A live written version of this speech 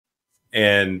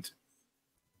and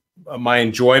my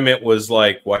enjoyment was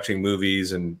like watching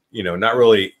movies and, you know, not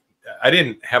really, I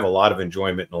didn't have a lot of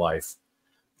enjoyment in life.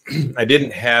 I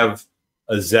didn't have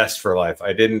a zest for life.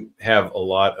 I didn't have a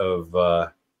lot of,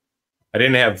 I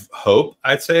didn't have hope,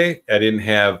 I'd say. I didn't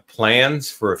have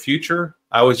plans for a future.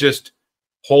 I was just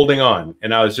holding on,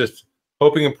 and I was just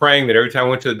hoping and praying that every time I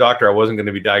went to the doctor, I wasn't going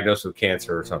to be diagnosed with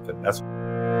cancer or something. That's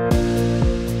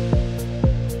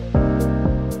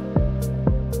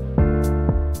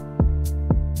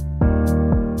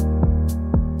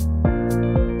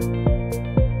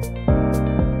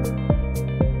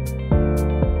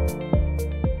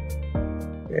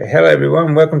Hello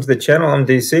everyone, welcome to the channel. I'm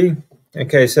DC.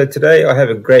 Okay, so today I have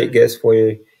a great guest for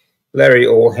you, Larry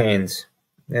Allhands.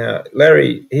 Now,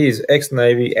 Larry, he's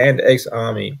ex-Navy and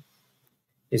ex-Army.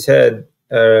 He's had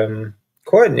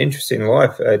quite an interesting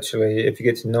life, actually. If you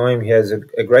get to know him, he has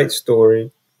a great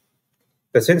story.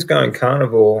 But since going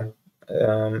carnivore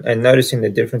and noticing the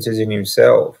differences in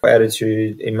himself,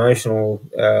 attitude, emotional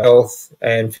health,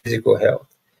 and physical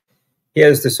health, he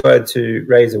has decided to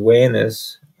raise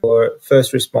awareness for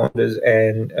first responders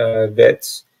and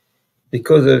vets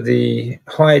because of the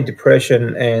high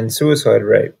depression and suicide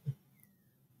rate.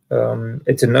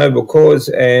 It's a noble cause,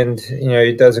 and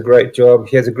he does a great job.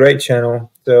 He has a great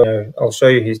channel, so I'll show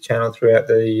you his channel throughout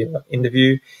the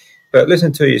interview. But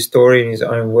listen to his story in his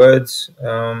own words.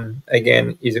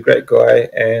 Again, he's a great guy,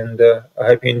 and I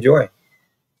hope you enjoy.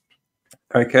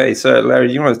 Okay, so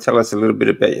Larry, you want to tell us a little bit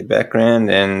about your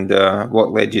background and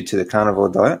what led you to the carnivore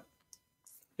diet?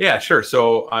 Yeah, sure.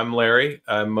 So I'm Larry.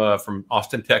 I'm from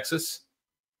Austin, Texas.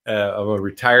 I'm a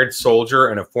retired soldier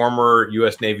and a former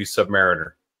U.S. Navy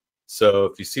submariner. So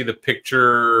if you see the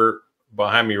picture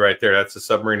behind me right there, that's a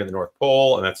submarine in the North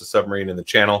Pole, and that's a submarine in the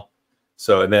Channel.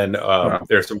 So, and then Wow.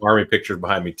 There's some Army pictures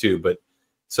behind me too. But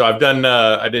so I've done,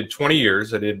 I did 20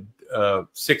 years. I did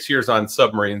 6 years on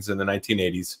submarines in the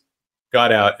 1980s,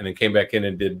 got out, and then came back in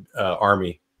and did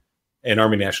Army and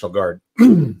Army National Guard.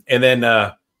 And then,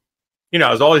 I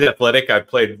was always athletic. I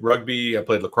played rugby, I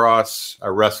played lacrosse, I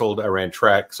wrestled, I ran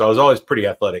track. So I was always pretty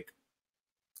athletic.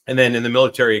 And then in the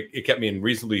military, it kept me in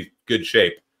reasonably good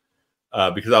shape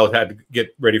because I had to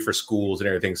get ready for schools and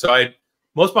everything. So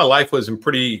most of my life was in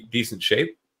pretty decent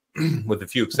shape with a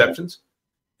few exceptions.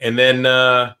 And then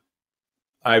I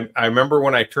remember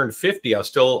when I turned 50, I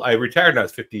retired when I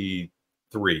was 53.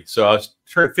 So I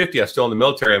turned 50, I was still in the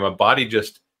military, and my body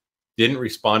just didn't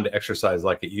respond to exercise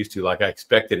like it used to, like I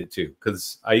expected it to,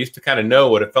 because I used to kind of know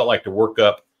what it felt like to work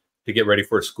up to get ready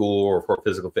for a school or for a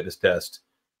physical fitness test.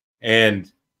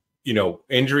 And,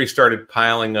 injuries started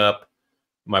piling up.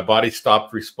 My body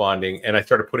stopped responding, and I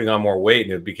started putting on more weight,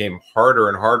 and it became harder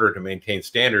and harder to maintain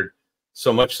standard.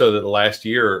 So much so that the last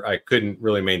year I couldn't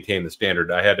really maintain the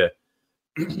standard. I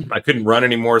couldn't run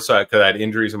anymore, because I had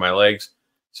injuries in my legs.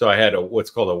 So I had what's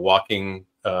called a walking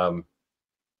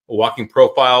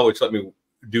profile, which let me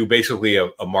do basically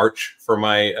a march for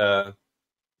my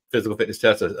physical fitness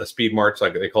test, a speed march,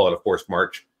 like they call it, a forced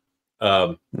march.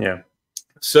 Yeah.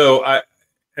 So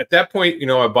at that point,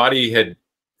 my body had,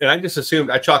 and I just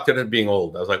assumed, I chalked it as being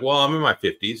old. I was like, well, I'm in my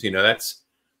 50s, that's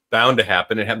bound to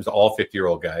happen. It happens to all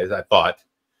 50-year-old guys, I thought.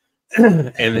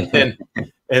 and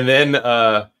then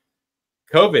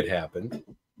COVID happened,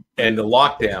 and the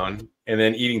lockdown, and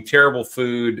then eating terrible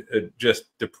food,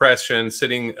 just depression,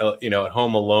 sitting, at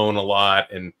home alone a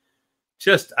lot. And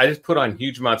I just put on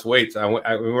huge amounts of weight. So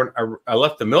I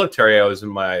left the military. I was in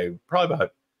my probably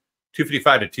about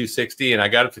 255 to 260, and I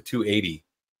got up to 280.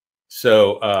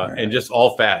 So, and just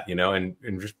all fat, and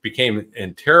just became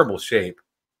in terrible shape.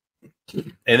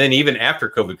 And then even after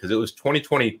COVID, because it was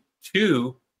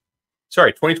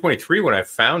 2023 when I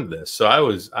found this. So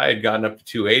I had gotten up to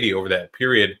 280 over that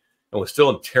period, and was still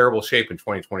in terrible shape in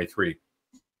 2023.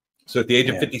 So at the age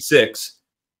of 56,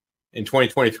 in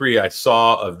 2023, I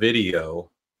saw a video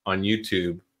on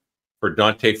YouTube for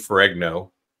Dante Ferrigno,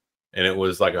 and it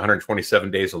was like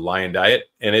 127 days of lion diet.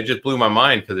 And it just blew my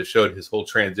mind because it showed his whole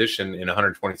transition in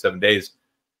 127 days.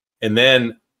 And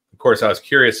then, of course, I was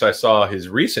curious. So I saw his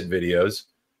recent videos,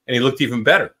 and he looked even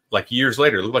better. Like years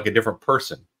later, he looked like a different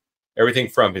person. Everything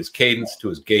from his cadence to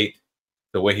his gait,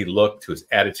 the way he looked, to his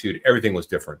attitude, everything was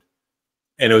different.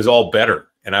 And it was all better.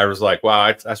 And I was like,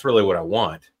 wow, that's really what I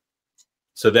want.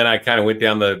 So then I kind of went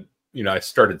down I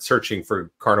started searching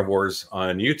for carnivores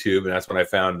on YouTube. And that's when I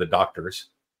found the doctors,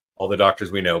 all the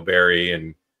doctors we know, Barry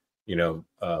and,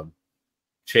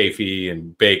 Chafee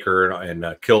and Baker and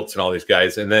Kiltz and all these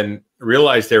guys. And then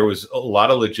realized there was a lot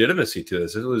of legitimacy to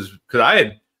this. It was because I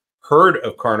had heard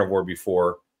of carnivore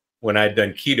before when I had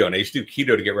done keto. And I used to do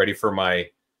keto to get ready for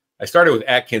I I started with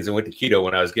Atkins and went to keto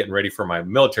when I was getting ready for my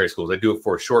military schools. I do it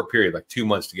for a short period, like 2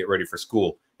 months to get ready for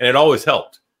school. And it always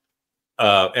helped.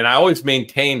 And I always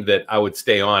maintained that I would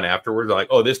stay on afterwards. Like,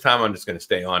 oh, this time I'm just going to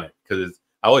stay on it because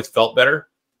I always felt better.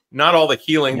 Not all the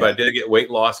healing, but I did get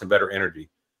weight loss and better energy.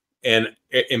 And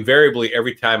invariably,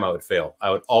 every time I would fail,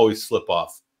 I would always slip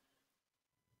off.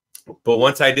 But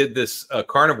once I did this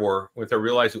carnivore, once I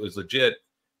realized it was legit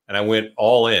and I went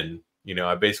all in, you know,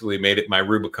 I basically made it my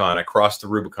Rubicon. I crossed the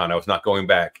Rubicon. I was not going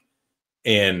back,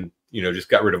 and, you know, just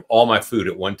got rid of all my food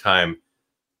at one time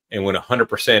and went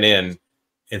 100% in.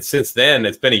 And since then,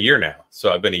 it's been a year now.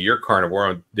 So I've been a year carnivore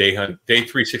on day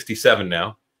 367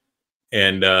 now.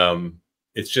 And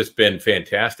it's just been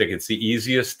fantastic. It's the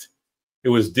easiest. It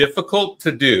was difficult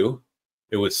to do.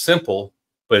 It was simple,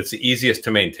 but it's the easiest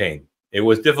to maintain. It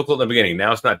was difficult in the beginning.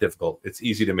 Now it's not difficult. It's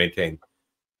easy to maintain.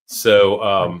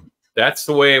 So that's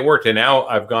the way it worked. And now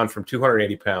I've gone from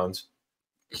 280 pounds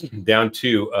down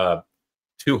to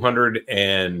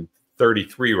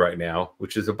 233 right now,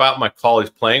 which is about my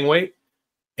college playing weight.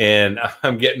 And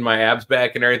I'm getting my abs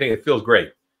back and everything. It feels great.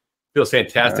 It feels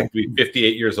fantastic to be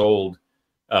 58 years old.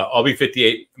 I'll be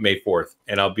 58 May 4th,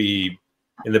 and I'll be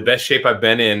in the best shape I've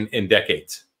been in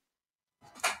decades.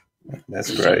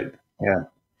 That's great. Yeah.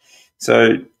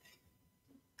 So,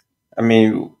 I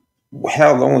mean,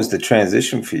 how long was the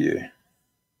transition for you?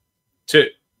 To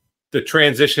the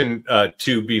transition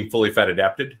to being fully fat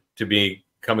adapted, to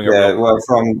becoming a real well,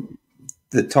 from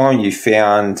the time you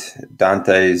found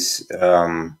Dante's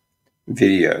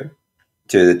video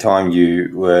to the time you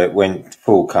went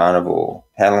full carnivore,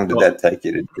 how long did that take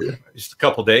you to do? Just a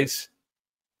couple days.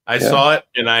 I saw it,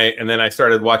 and then I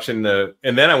started watching and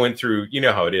then I went through, you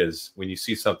know how it is when you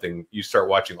see something, you start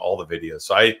watching all the videos.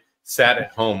 So I sat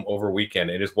at home over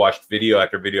weekend and just watched video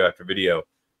after video after video,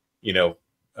 you know,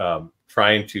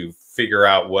 trying to figure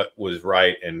out what was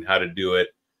right and how to do it.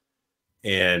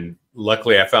 And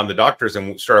luckily I found the doctors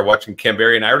and started watching Ken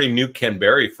Berry. And I already knew Ken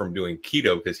Berry from doing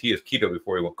keto because he is keto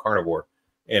before he went carnivore.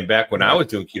 And back when I was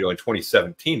doing keto in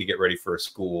 2017 to get ready for a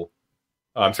school,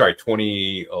 I'm sorry,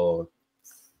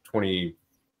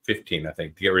 2015, I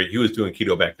think, to get ready. He was doing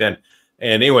keto back then.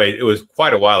 And anyway, it was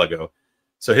quite a while ago.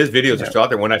 So his videos are still out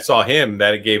there. When I saw him,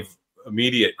 that it gave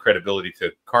immediate credibility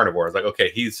to carnivore. I was like,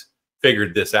 okay, he's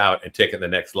figured this out and taken the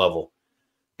next level.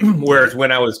 Whereas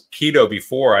when I was keto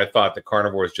before, I thought the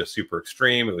carnivore was just super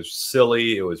extreme. It was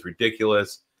silly. It was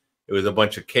ridiculous. It was a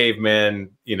bunch of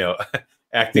cavemen, you know,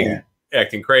 acting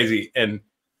crazy. And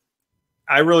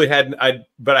I really hadn't,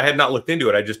 but I had not looked into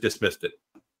it. I just dismissed it.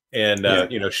 And,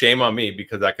 you know, shame on me,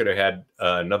 because I could have had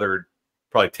another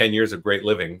probably 10 years of great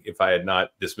living if I had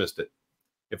not dismissed it,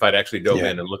 if I'd actually dove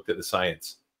in and looked at the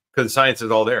science, because the science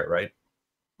is all there, right?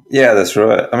 Yeah, that's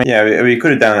right. I mean, yeah, we could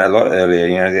have done it a lot earlier.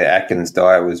 You know, the Atkins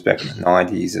diet was back in the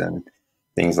 90s and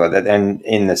things like that. And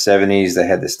in the 70s, they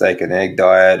had the steak and egg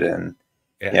diet. And,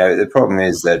 you know, the problem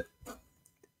is that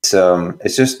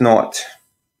it's just not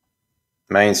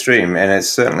mainstream. And it's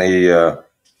certainly it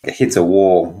hits a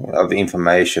wall of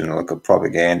information, like a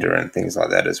propaganda and things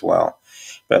like that as well.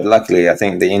 But luckily, I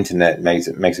think the internet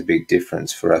makes a big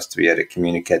difference for us to be able to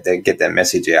communicate, get that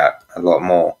message out a lot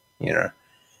more, you know.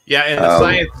 Yeah,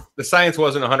 and the science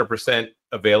wasn't 100%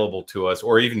 available to us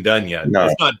or even done yet. No.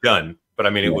 It's not done, but I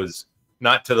mean, it was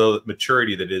not to the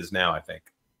maturity that it is now, I think.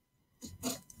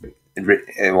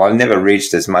 Well, I never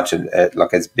reached as much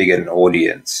like as big an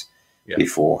audience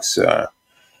before. So,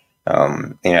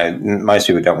 you know, most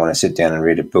people don't want to sit down and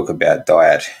read a book about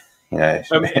diet. You know,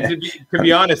 I mean, to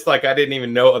be honest, like I didn't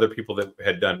even know other people that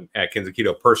had done Atkins and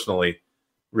keto personally,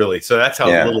 really. So that's how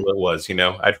little it was. You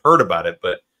know, I'd heard about it,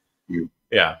 but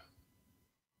yeah.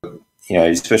 You know,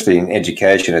 especially in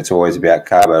education, it's always about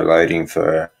carbo loading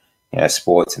for, you know,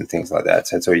 sports and things like that.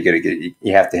 So that's all you got to get.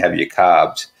 You have to have your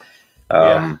carbs.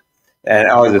 And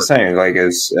I was the same. Like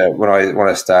when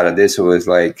I started this, it was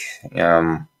like,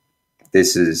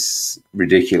 this is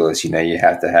ridiculous. You know, you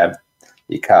have to have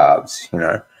your carbs. You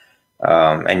know,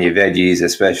 and your veggies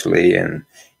especially, and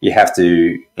you have to,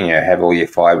 you know, have all your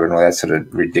fiber and all that sort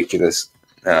of ridiculous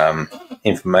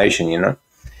information. You know.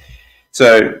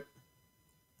 So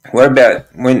what about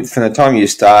from the time you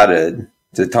started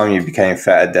to the time you became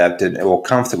fat adapted or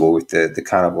comfortable with the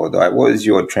carnivore diet? What was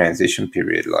your transition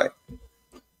period like?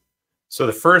 So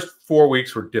the first 4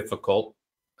 weeks were difficult.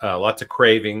 Lots of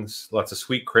cravings, lots of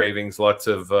sweet cravings, lots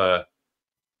of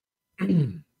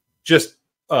just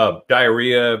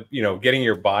diarrhea, you know, getting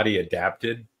your body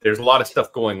adapted. There's a lot of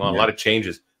stuff going on, a lot of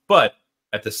changes. But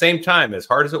at the same time, as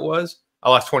hard as it was, I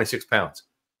lost 26 pounds.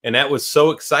 And that was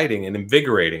so exciting and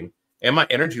invigorating. And my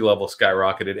energy level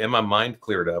skyrocketed and my mind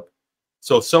cleared up.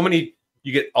 So many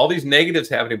you get all these negatives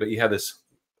happening, but you have this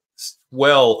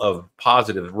swell of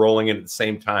positives rolling in at the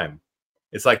same time.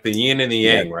 It's like the yin and the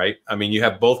yang, right? I mean, you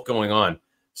have both going on.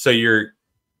 So you're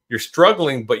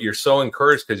struggling, but you're so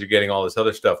encouraged because you're getting all this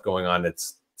other stuff going on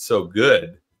that's so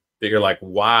good that you're like,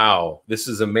 wow, this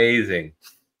is amazing.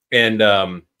 And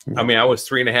I mean, I was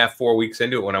 3.5, 4 weeks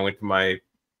into it when I went to my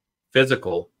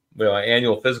physical. Well, my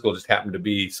annual physical just happened to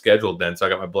be scheduled then. So I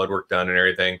got my blood work done and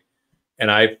everything.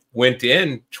 And I went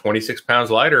in 26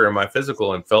 pounds lighter in my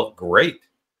physical and felt great.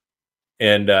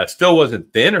 And still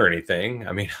wasn't thin or anything.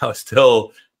 I mean, I was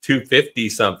still 250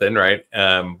 something, right?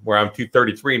 Where I'm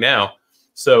 233 now.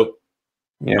 So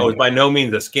I was by no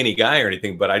means a skinny guy or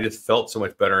anything, but I just felt so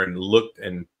much better and looked.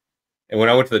 And when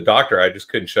I went to the doctor, I just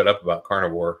couldn't shut up about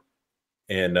carnivore.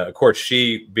 And of course,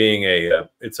 she being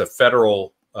it's a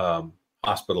federal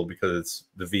hospital because it's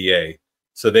the VA.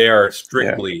 So they are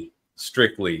strictly,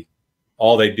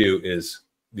 all they do is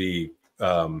the,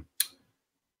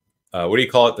 what do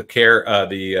you call it? The care, I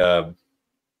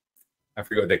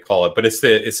forget what they call it, but it's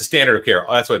the standard of care.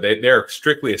 That's what they're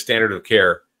strictly a standard of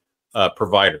care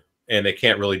provider, and they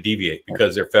can't really deviate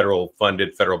because they're federal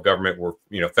funded, federal government, we're,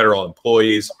 federal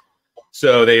employees.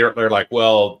 So they're like,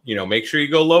 well, make sure you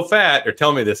go low fat. They're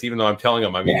telling me this, even though I'm telling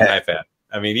them I'm eating high fat.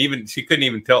 I mean, even she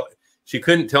couldn't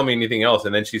tell me anything else.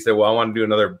 And then she said, well, I want to do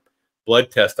another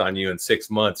blood test on you in 6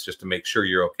 months just to make sure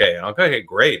you're okay. And I'm like, okay,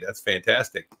 great. That's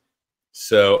fantastic.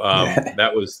 So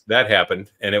that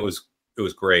happened, and it was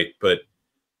great. But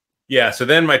yeah, so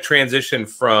then my transition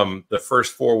from the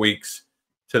first 4 weeks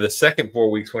to the second 4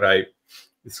 weeks, when I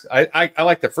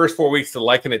like the first 4 weeks to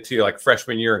liken it to like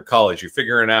freshman year in college. You're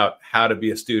figuring out how to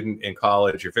be a student in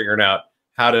college. You're figuring out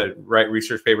how to write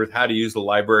research papers, how to use the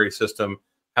library system,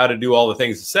 how to do all the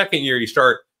things. The second year you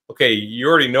start, okay, you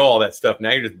already know all that stuff.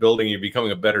 Now you're just building, you're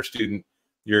becoming a better student.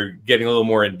 You're getting a little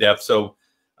more in depth. So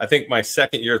I think my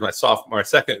second year is my sophomore, my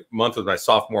second month was my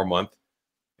sophomore month.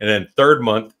 And then third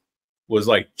month was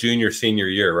like junior, senior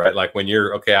year, right? Like when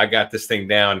you're, okay, I got this thing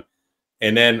down.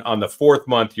 And then on the fourth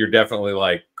month, you're definitely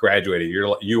like graduated.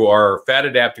 You are fat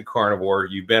adapted carnivore.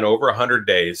 You've been over 100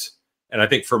 days. And I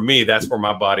think for me, that's where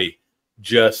my body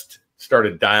just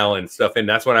started dialing stuff in.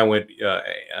 That's when I went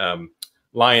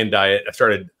lion diet. I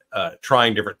started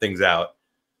trying different things out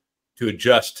to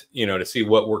adjust, to see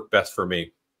what worked best for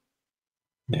me.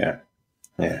 Yeah.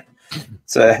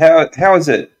 So how is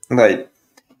it like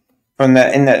from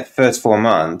in that first 4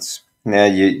 months? Now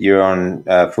you're on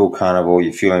full carnivore.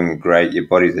 You're feeling great. Your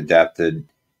body's adapted.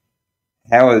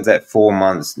 How has that 4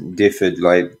 months differed,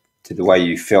 like, to the way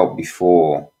you felt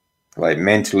before, like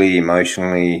mentally,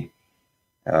 emotionally,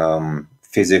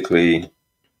 physically?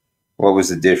 What was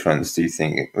the difference? Do you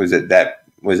think was it that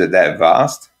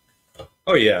vast?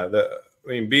 Oh yeah, I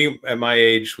mean, being at my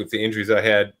age with the injuries I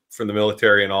had from the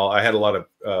military and all, I had a lot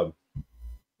of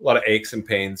aches and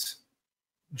pains,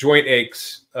 joint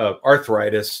aches,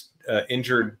 arthritis,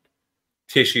 injured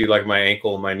tissue like my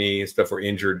ankle and my knee and stuff were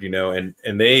injured,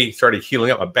 and they started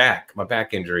healing up. My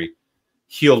back injury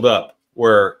healed up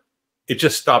where it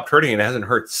just stopped hurting and it hasn't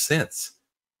hurt since.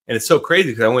 And it's so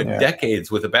crazy because I went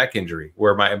decades with a back injury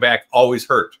where my back always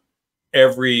hurt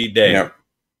every day. Yep.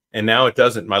 And now it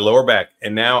doesn't, my lower back.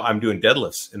 And now I'm doing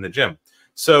deadlifts in the gym.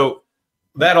 So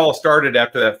that all started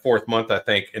after that fourth month, I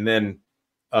think. And then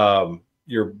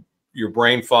your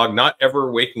brain fog, not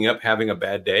ever waking up having a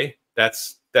bad day.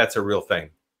 That's a real thing.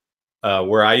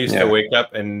 Where I used to wake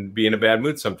up and be in a bad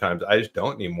mood sometimes. I just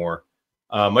don't anymore.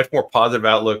 Much more positive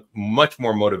outlook, much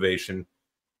more motivation.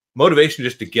 Motivation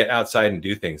just to get outside and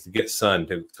do things, to get sun,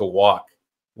 to walk.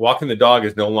 Walking the dog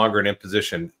is no longer an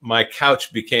imposition. My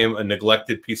couch became a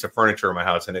neglected piece of furniture in my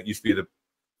house, and it used to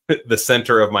be the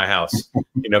center of my house,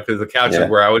 because the couch is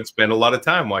where I would spend a lot of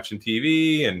time watching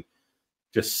TV and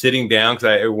just sitting down.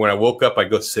 Because when I woke up, I'd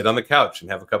go sit on the couch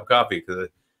and have a cup of coffee. Because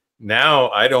now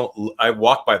I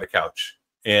walk by the couch,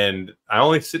 and I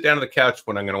only sit down on the couch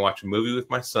when I'm going to watch a movie with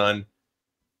my son,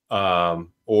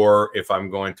 or if I'm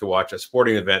going to watch a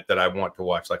sporting event that I want to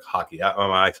watch, like hockey. I'm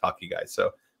an ice hockey guy,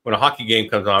 so when a hockey game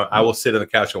comes on, I will sit on the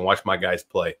couch and watch my guys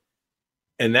play.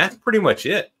 And that's pretty much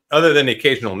it, other than the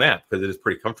occasional nap, because it is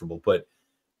pretty comfortable. But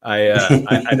I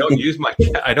don't use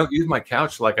my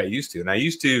couch like I used to.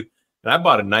 And I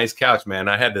bought a nice couch, man.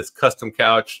 I had this custom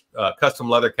couch, custom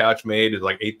leather couch made. It was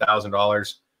like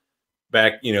 $8,000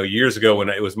 back, years ago when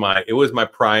it was my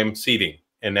prime seating,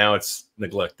 and now it's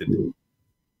neglected.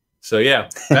 So yeah,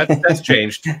 that's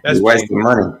changed. That's wasting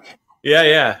money.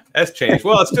 Yeah, that's changed.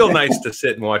 Well, it's still nice to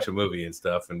sit and watch a movie and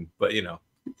stuff, but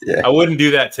I wouldn't do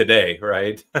that today,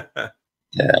 right?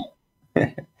 Yeah.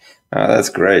 Oh, that's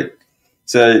great.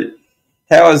 So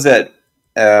how is that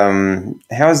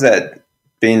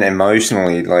been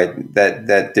emotionally, like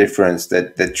that difference,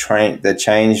 that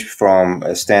change from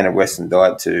a standard Western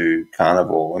diet to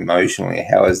carnivore emotionally?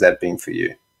 How has that been for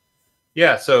you?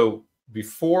 Yeah. So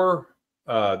before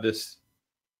this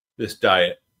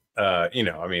diet, you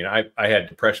know, I mean, I had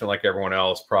depression like everyone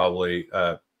else, probably.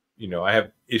 You know, I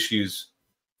have issues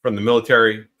from the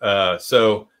military.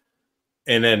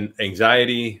 And then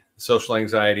anxiety, social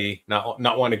anxiety, not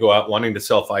wanting to go out, wanting to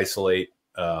self-isolate.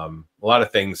 A lot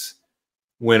of things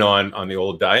went on the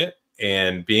old diet,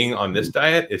 and being on this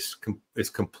diet is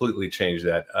completely changed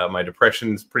that. My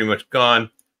depression's pretty much gone.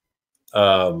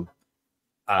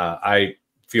 I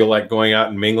feel like going out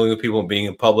and mingling with people and being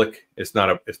in public. It's not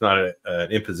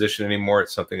an imposition anymore.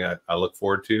 It's something I look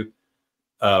forward to.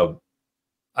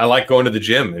 I like going to the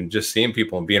gym and just seeing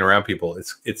people and being around people.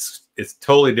 It's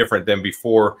totally different than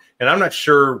before. And I'm not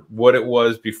sure what it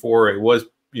was before. It was,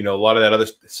 you know, a lot of that other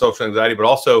social anxiety, but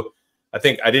also I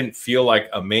think I didn't feel like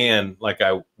a man like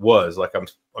I was, like I'm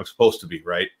supposed to be,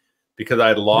 right? Because I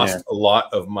had lost a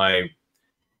lot of my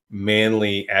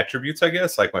manly attributes, I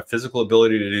guess, like my physical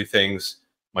ability to do things,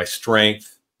 my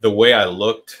strength, the way I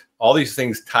looked, all these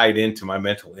things tied into my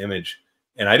mental image.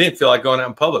 And I didn't feel like going out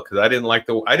in public because I didn't like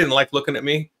looking at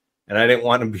me, and I didn't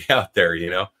want to be out there, you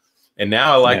know. And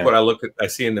now I like what I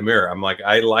see in the mirror. I'm like,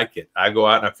 I like it. I go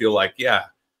out and I feel like, yeah,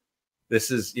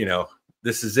 this is, you know,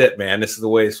 this is it, man. This is the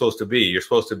way it's supposed to be. You're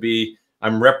supposed to be.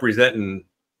 I'm representing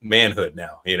manhood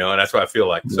now, you know, and that's what I feel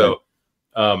like. So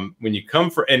when you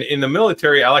come and in the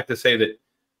military, I like to say that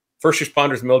first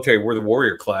responders, military, we're the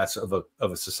warrior class of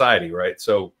a society, right?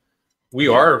 So we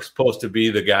are supposed to be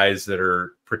the guys that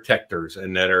are protectors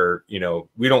and that are, you know,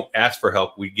 we don't ask for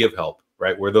help, we give help,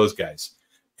 right? We're those guys.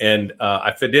 And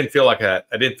I didn't feel like that.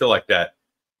 I didn't feel like that.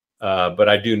 But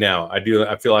I do now. I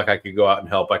feel like I could go out and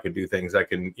help. I could do things. I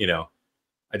can, you know,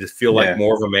 I just feel like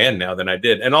more of a man now than I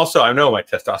did. And also I know my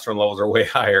testosterone levels are way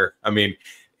higher. I mean,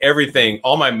 everything,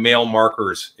 all my male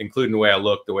markers, including the way I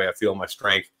look, the way I feel, my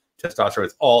strength, testosterone,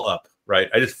 it's all up, right?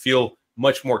 I just feel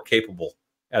much more capable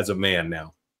as a man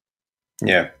now.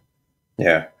 Yeah.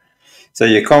 So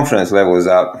your confidence level is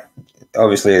up.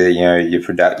 Obviously, you know,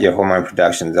 your hormone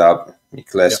production's up, your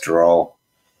cholesterol.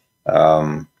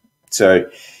 So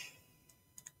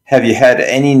have you had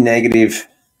any negative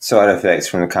side effects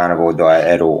from the carnivore diet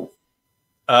at all?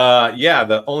 Yeah,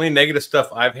 the only negative stuff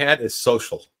I've had is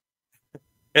social.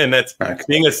 And that's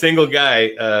being a single guy.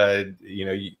 You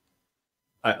know,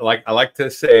 I like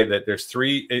to say that there's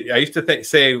three. I used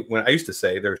to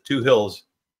say there's two hills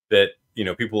that, you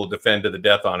know, people will defend to the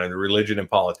death on, and religion and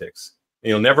politics. And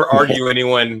you'll never argue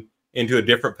anyone into a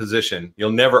different position.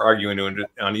 You'll never argue anyone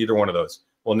on either one of those.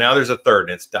 Well, now there's a third,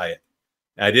 and it's diet.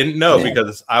 And I didn't know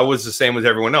because I was the same as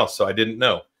everyone else, so I didn't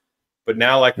know. But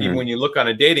now, like even when you look on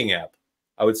a dating app,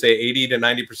 I would say 80 to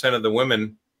 90% of the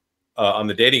women on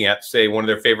the dating app say one of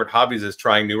their favorite hobbies is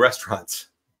trying new restaurants.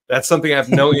 That's something I have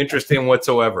no interest in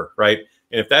whatsoever, right?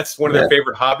 And if that's one of their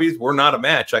favorite hobbies, we're not a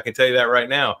match. I can tell you that right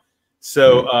now.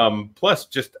 So plus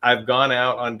just I've gone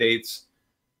out on dates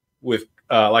with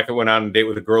like I went out on a date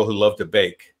with a girl who loved to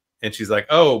bake, and she's like,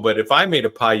 oh, but if I made a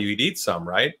pie, you'd eat some,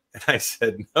 right? And I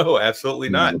said, no, absolutely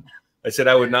not. I said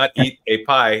I would not eat a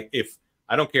pie. If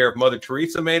I don't care if Mother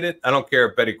Teresa made it, I don't care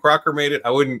if Betty Crocker made it, I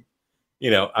wouldn't,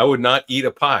 you know, I would not eat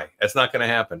a pie. That's not going to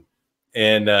happen.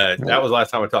 And that was the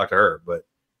last time I talked to her, but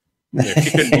you know,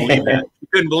 she couldn't believe that. She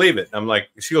couldn't believe it. I'm like,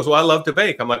 she goes, well, I love to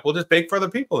bake. I'm like, well, just bake for other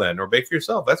people then, or bake for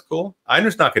yourself. That's cool. I'm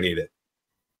just not going to eat it,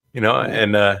 you know.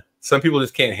 And some people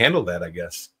just can't handle that, I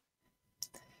guess.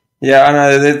 Yeah, I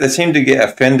know. They seem to get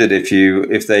offended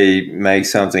if they make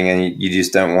something and you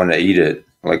just don't want to eat it.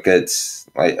 Like it's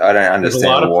like I don't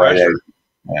understand why they.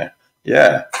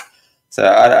 So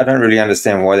I don't really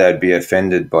understand why they'd be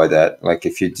offended by that. Like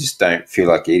if you just don't feel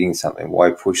like eating something,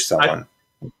 why push someone?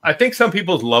 I think some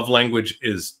people's love language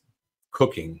is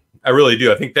cooking. I really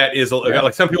do. I think that is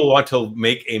like some people want to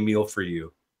make a meal for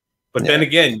you, but then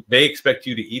again, they expect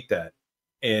you to eat that.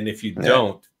 And if you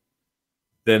don't,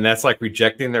 then that's like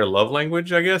rejecting their love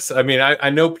language, I guess. I mean, I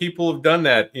know people have done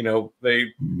that. You know, I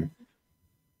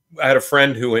had a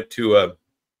friend who went to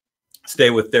stay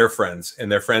with their friends,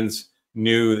 and their friends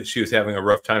knew that she was having a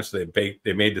rough time. So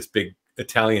they made this big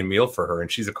Italian meal for her,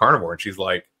 and she's a carnivore, and she's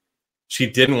like, she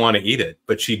didn't want to eat it,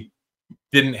 but she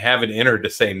didn't have it in her to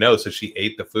say no. So she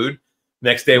ate the food.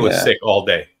 Next day was sick all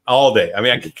day. I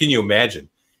mean, can you imagine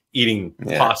eating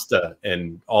pasta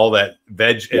and all that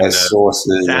veg and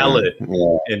sauces, salad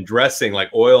and dressing, like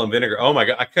oil and vinegar? Oh my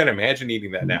God. I couldn't imagine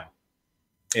eating that now.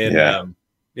 And,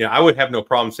 you know, I would have no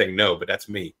problem saying no, but that's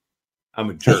me. I'm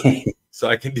a jerk. So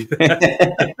I can do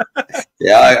that.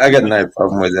 Yeah, I got no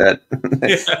problem with that.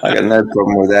 Yeah. I got no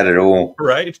problem with that at all.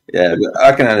 Right. Yeah, but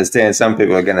I can understand some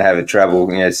people are going to have a trouble,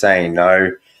 saying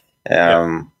no.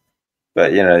 Yeah.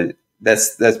 But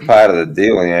that's part of the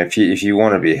deal. If you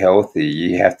want to be healthy,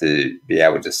 you have to be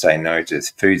able to say no to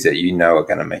foods that are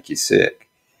going to make you sick.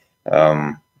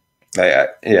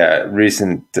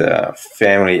 Recent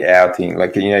family outing,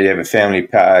 like you have a family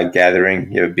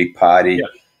gathering, you have a big party, Yeah.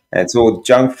 and it's all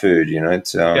junk food.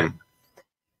 It's Yeah.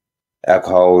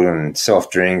 alcohol and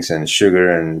soft drinks and sugar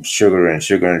and sugar and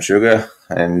sugar and sugar,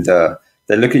 and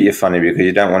they look at you funny because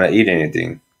you don't want to eat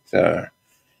anything. So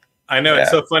I know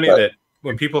it's yeah, so funny but that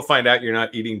when people find out you're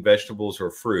not eating vegetables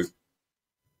or fruit,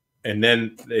 and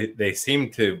then they seem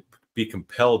to be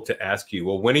compelled to ask you,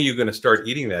 well, when are you going to start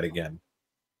eating that again?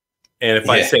 And if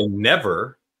I yeah, say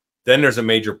never, then there's a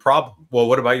major problem. Well,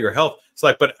 what about your health? It's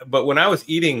like, but when I was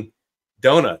eating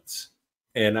donuts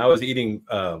and I was eating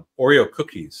Oreo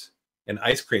cookies and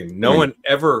ice cream, no one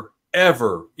ever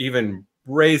even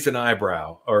raised an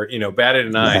eyebrow or batted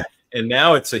an eye. And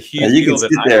now it's a huge you can deal that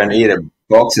sit I there don't and eat. eat a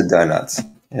box of donuts.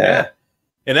 Yeah.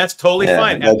 And that's totally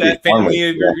fine at that'd be that fun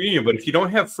family with, reunion. But if you don't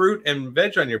have fruit and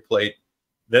veg on your plate,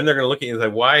 then they're going to look at you and say,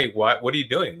 why, what are you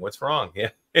doing? What's wrong? Yeah.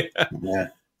 yeah,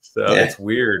 So yeah. it's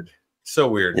weird. So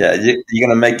weird. Yeah, you're going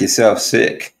to make yourself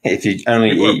sick if you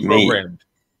only People are eat meat. programmed.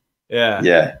 Yeah.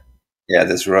 Yeah, yeah,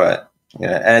 that's right.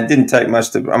 And it didn't take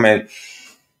much to. I mean,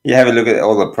 you have a look at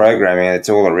all the programming; it's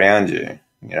all around you.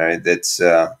 That's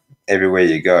everywhere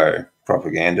you go.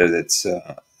 Propaganda, that's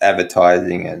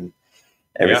advertising, and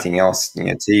Yeah. everything else.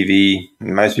 TV.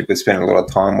 Most people spend a lot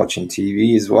of time watching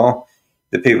TV as well.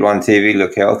 The people on TV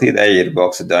look healthy. They eat a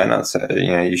box of donuts, so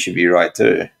you should be right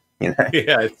too. Yeah.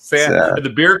 It's sad. So, The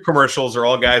beer commercials are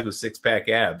all guys with 6-pack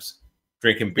abs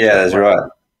drinking beer. yeah, that's right.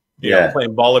 Yeah,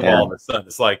 Playing volleyball in the sun.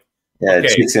 It's like, yeah, okay,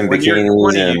 chicks in when you're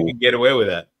bikinis 20, you and can get away with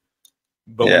that.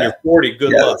 But when yeah, you're 40,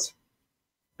 good luck.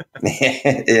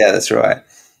 Yeah, that's right.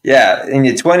 Yeah, in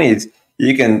your 20s,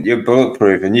 you're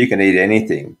bulletproof and you can eat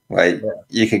anything. Like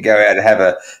you could go out and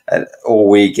have an all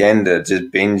weekend of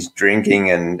just binge drinking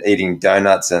and eating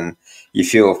donuts, and you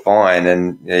feel fine,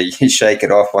 and you shake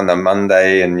it off on the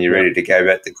Monday, and you're ready to go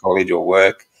back to college or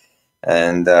work,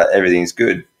 and everything's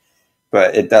good.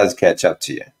 But it does catch up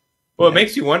to you. Well, it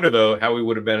makes you wonder, though, how we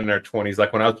would have been in our 20s.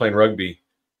 Like when I was playing rugby,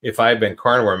 if I had been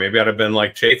carnivore, maybe I'd have been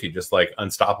like Chafee, just like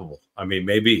unstoppable. I mean,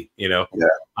 maybe,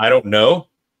 I don't know.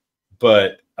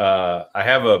 But I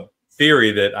have a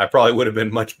theory that I probably would have been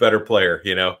a much better player,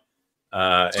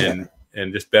 and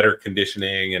just better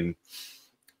conditioning. And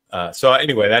so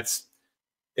anyway,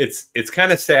 it's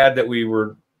kind of sad that we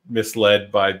were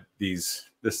misled by this,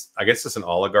 I guess it's an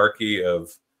oligarchy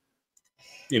of,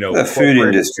 the food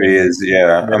industry is,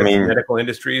 medical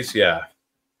industries. Yeah.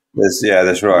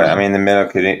 That's right. I mean,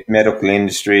 the medical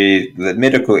industry, the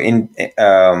medical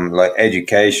like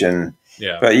education.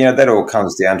 Yeah. But that all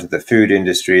comes down to the food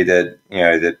industry that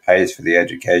that pays for the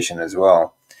education as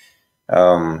well.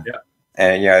 And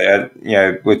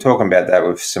we're talking about that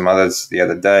with some others the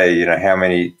other day. How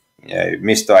many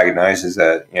misdiagnoses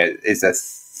is the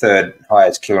third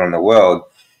highest killer in the world.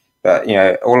 But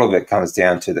all of it comes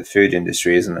down to the food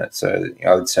industry, isn't it? So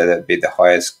I would say that'd be the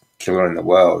highest killer in the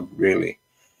world, really.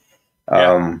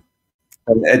 Yeah.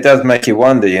 And it does make you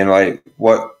wonder, like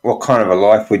what kind of a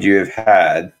life would you have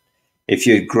had if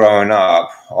you'd grown up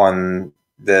on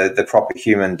the proper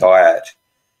human diet?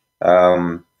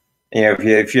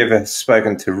 If you ever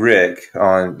spoken to Rick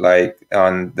on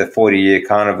the 40-year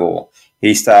carnivore,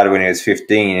 he started when he was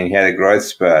 15 and he had a growth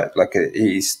spurt. Like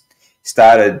he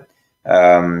started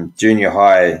junior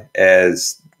high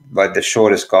as like the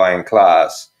shortest guy in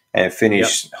class and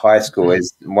finished high school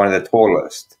as one of the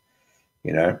tallest.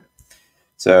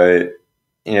 So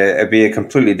it'd be a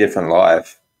completely different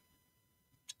life.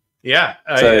 Yeah,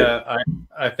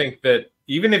 I think that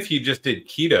even if you just did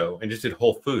keto and just did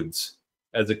whole foods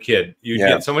as a kid, you'd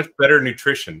get so much better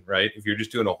nutrition, right? If you're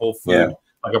just doing a whole food,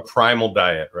 like a primal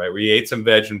diet, right? Where you ate some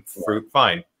veg and fruit,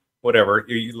 fine, whatever.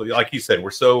 Like you said,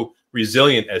 we're so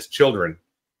resilient as children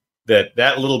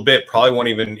that little bit probably won't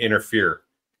even interfere.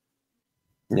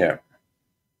 Yeah,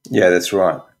 that's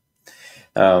right.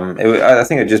 I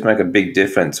think it'd just make a big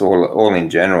difference all in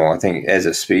general. I think as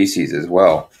a species as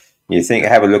well. You think,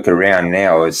 have a look around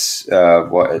now, it's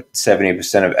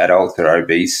 70% of adults are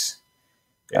obese,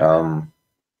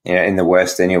 in the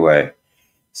West anyway.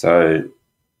 So,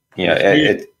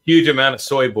 huge amount of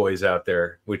soy boys out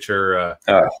there, which are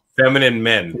feminine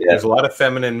men. Yeah. There's a lot of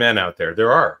feminine men out there.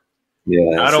 There are.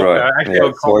 Yeah, that's right. Actually, I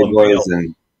would call them males.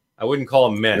 I wouldn't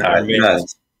call them men. No.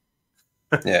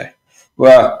 Yeah.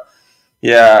 Well,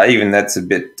 Yeah, even that's a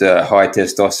bit high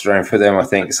testosterone for them, I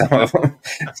think. Some of them,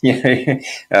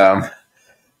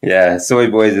 yeah, soy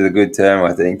boys is a good term.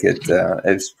 I think it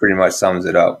pretty much sums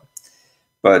it up.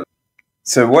 But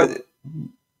so what?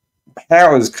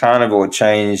 How has carnivore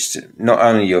changed not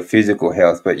only your physical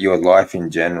health but your life in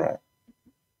general?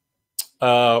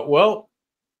 Well,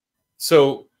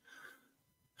 so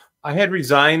I had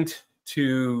resigned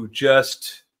to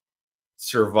just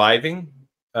surviving.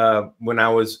 When I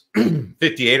was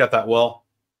 58, I thought, well,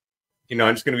 you know,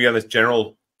 I'm just going to be on this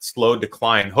general slow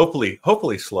decline,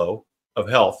 hopefully slow, of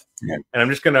health. Yeah. And I'm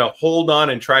just going to hold on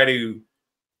and try to,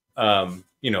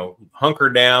 you know, hunker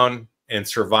down and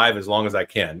survive as long as I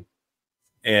can.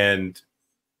 And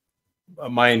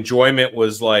my enjoyment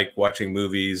was like watching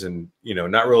movies and, you know,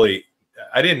 not really,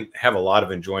 I didn't have a lot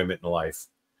of enjoyment in life.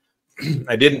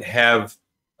 I didn't have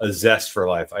a zest for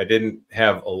life. I didn't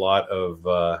have a lot of,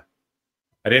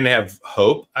 I didn't have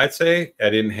hope, I'd say.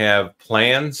 I didn't have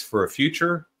plans for a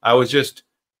future. I was just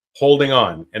holding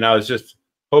on. And I was just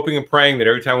hoping and praying that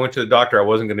every time I went to the doctor, I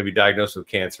wasn't going to be diagnosed with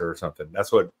cancer or something.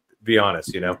 That's what, be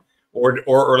honest, you know, or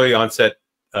early onset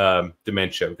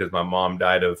dementia, because my mom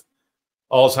died of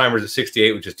Alzheimer's at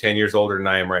 68, which is 10 years older than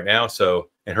I am right now. So,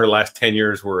 and her last 10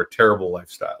 years were a terrible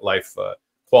life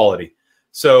quality.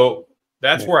 So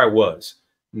that's where I was.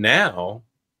 Now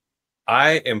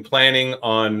I am planning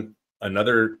on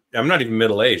another, I'm not even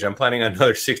middle-aged. I'm planning on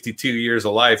another 62 years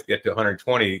of life, get to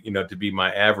 120, you know, to be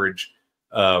my average,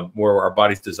 where our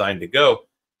body's designed to go.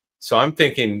 So I'm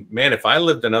thinking, man, if I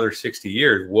lived another 60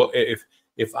 years, what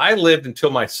if I lived until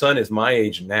my son is my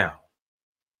age now,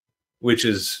 which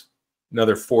is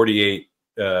another 48,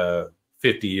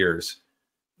 50 years,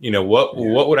 you know, what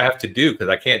would I have to do? Because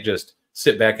I can't just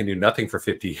sit back and do nothing for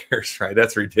 50 years, right?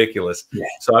 That's ridiculous. Yeah.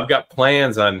 So I've got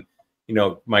plans on, you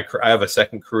know, I have a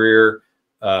second career.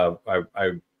 I'm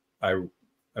a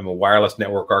wireless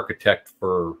network architect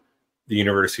for the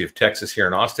University of Texas here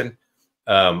in Austin.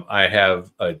 I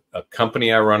have a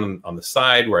company I run on the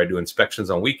side where I do inspections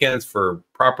on weekends for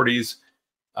properties.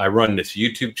 I run this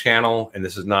YouTube channel, and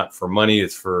this is not for money.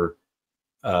 It's for,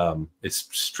 it's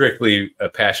strictly a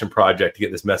passion project to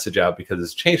get this message out, because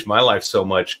it's changed my life so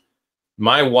much.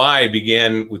 My why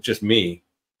began with just me,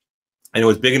 and it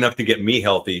was big enough to get me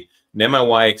healthy. And then my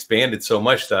why expanded so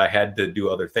much that I had to do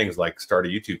other things like start a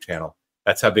YouTube channel.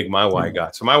 That's how big my why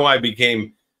got. So my why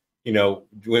became, you know,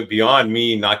 went beyond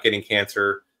me not getting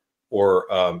cancer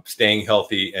or staying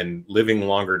healthy and living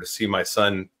longer to see my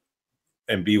son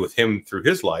and be with him through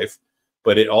his life.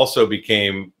 But it also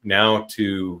became now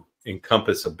to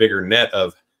encompass a bigger net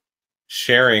of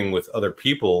sharing with other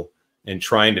people and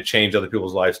trying to change other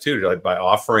people's lives too, like by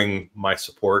offering my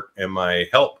support and my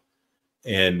help.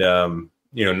 And,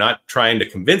 you know, not trying to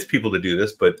convince people to do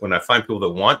this, but when I find people that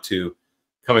want to,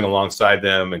 coming alongside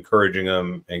them, encouraging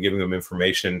them and giving them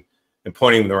information and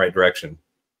pointing them in the right direction.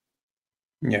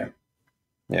 Yeah.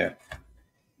 Yeah.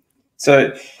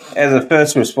 So as a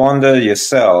first responder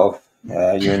yourself,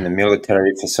 you're in the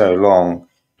military for so long.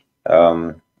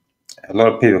 A lot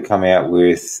of people come out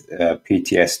with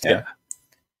PTSD.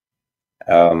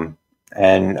 Yeah.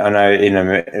 And I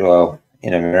know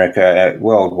in America,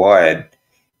 worldwide,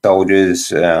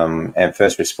 soldiers and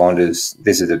first responders,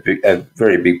 this is a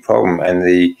very big problem, and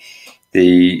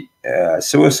the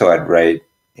suicide rate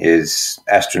is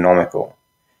astronomical.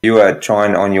 You are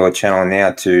trying on your channel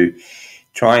now to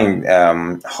try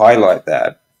and highlight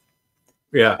that.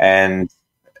 Yeah. And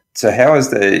so, how has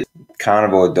the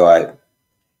carnivore diet?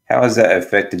 How has that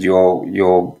affected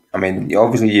your? I mean,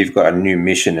 obviously, you've got a new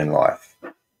mission in life,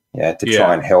 to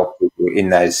try and help people in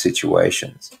those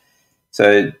situations.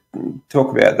 So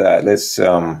talk about that. Let's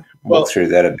walk through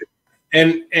that a bit.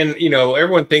 And you know,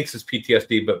 everyone thinks it's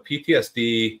PTSD, but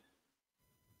PTSD,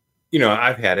 you know,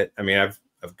 I've had it. I mean, I've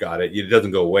got it. It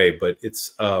doesn't go away, but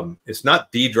it's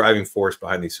not the driving force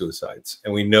behind these suicides,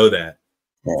 and we know that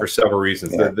for several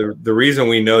reasons. Yeah. The reason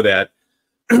we know that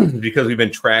because we've been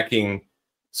tracking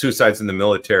suicides in the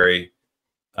military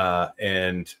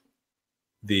and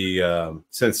the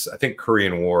since I think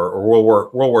Korean War or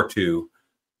World War II.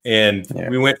 And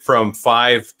we went from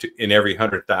 5 in every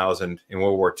 100,000 in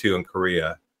World War II in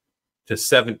Korea to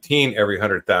 17 every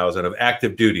 100,000 of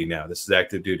active duty. Now this is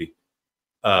active duty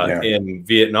in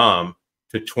Vietnam,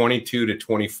 to 22 to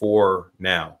 24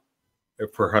 now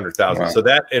per 100,000. Wow. So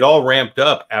that it all ramped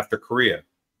up after Korea,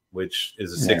 which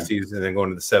is the 60s, and then going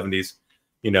to the 70s,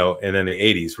 you know, and then the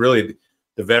 80s. Really,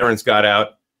 the veterans got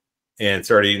out and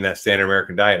started eating that standard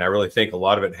American diet. And I really think a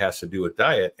lot of it has to do with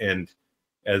diet and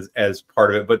as part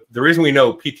of it. But the reason we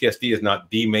know PTSD is not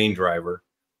the main driver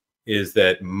is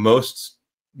that most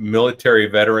military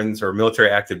veterans or military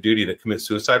active duty that commit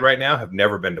suicide right now have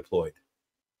never been deployed.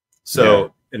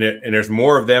 So, and there's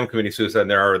more of them committing suicide than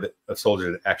there are of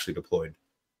soldiers that actually deployed.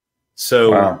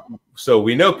 So, so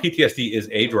we know PTSD is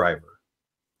a driver,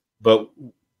 but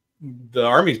the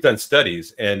Army's done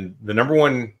studies, and the number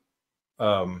one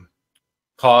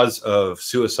cause of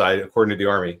suicide, according to the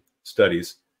Army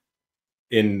studies,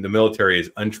 in the military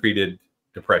is untreated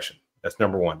depression. That's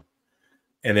number one.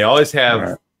 And they always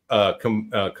have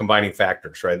combining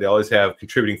factors, right? They always have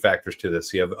contributing factors to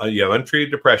this. You have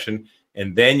untreated depression,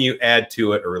 and then you add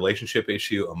to it a relationship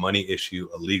issue, a money issue,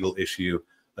 a legal issue,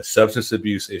 a substance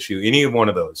abuse issue, any one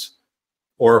of those,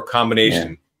 or a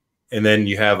combination. And then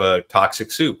you have a toxic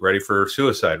soup ready for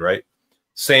suicide, right?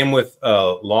 Same with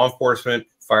law enforcement,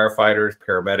 firefighters,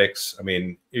 paramedics. I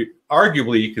mean,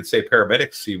 arguably, you could say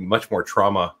paramedics see much more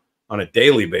trauma on a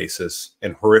daily basis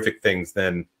and horrific things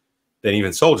than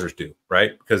even soldiers do,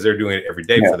 right? Because they're doing it every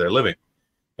day for their living.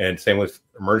 And same with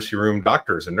emergency room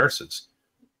doctors and nurses.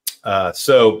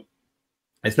 So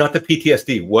it's not the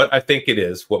PTSD. What I think it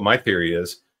is, what my theory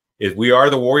is we are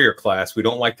the warrior class. We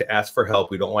don't like to ask for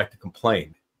help. We don't like to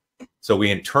complain. So we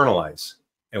internalize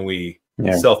and we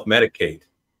self-medicate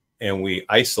and we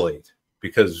isolate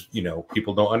because, you know,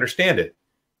 people don't understand it.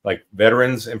 Like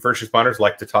veterans and first responders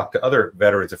like to talk to other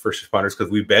veterans and first responders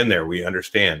because we've been there. We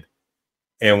understand.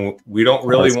 And we don't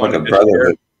really want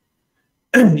to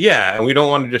share. Yeah, and we don't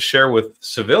want to just share with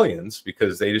civilians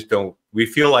because they just don't. We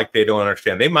feel like they don't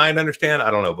understand. They might understand,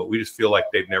 I don't know, but we just feel like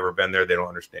they've never been there. They don't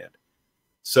understand.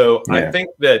 So I think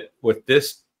that what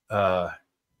this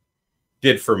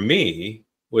did for me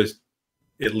was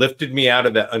it lifted me out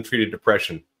of that untreated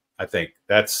depression. I think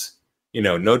that's, you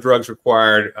know, no drugs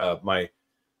required. My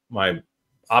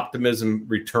optimism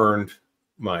returned,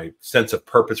 my sense of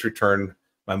purpose returned,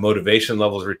 my motivation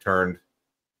levels returned,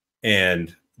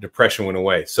 and depression went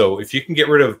away. So if you can get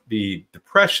rid of the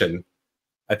depression,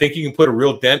 I think you can put a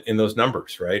real dent in those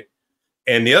numbers, right?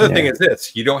 And the other thing is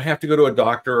this: you don't have to go to a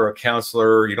doctor or a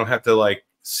counselor. You don't have to like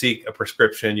seek a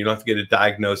prescription. You don't have to get a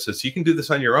diagnosis. You can do this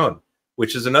on your own,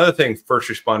 which is another thing first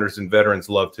responders and veterans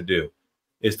love to do,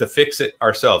 is to fix it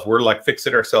ourselves. We're like fix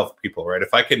it ourselves people, right?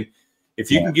 If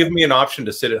you can give me an option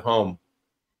to sit at home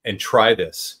and try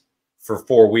this for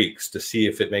 4 weeks to see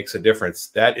if it makes a difference,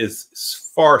 that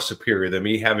is far superior than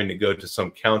me having to go to some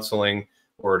counseling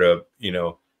or to, you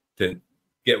know, to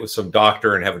get with some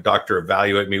doctor and have a doctor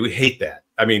evaluate me. We hate that.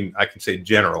 I mean, I can say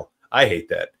general, I hate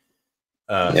that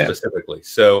specifically.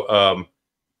 So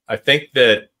I think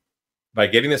that by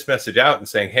getting this message out and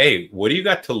saying, hey, what do you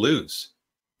got to lose?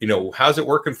 You know, how's it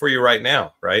working for you right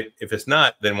now, right? If it's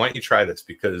not, then why don't you try this?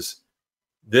 Because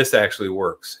this actually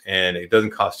works and it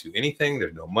doesn't cost you anything.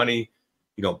 There's no money.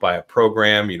 You don't buy a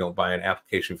program. You don't buy an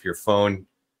application for your phone.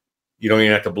 You don't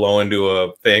even have to blow into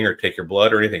a thing or take your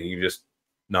blood or anything. You just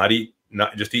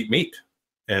just eat meat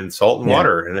and salt and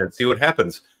water and then see what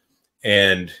happens.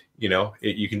 And, you know,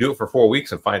 you can do it for 4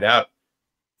 weeks and find out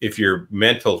if your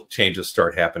mental changes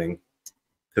start happening.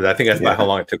 Because I think that's about how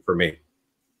long it took for me.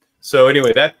 So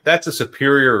anyway, that's a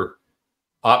superior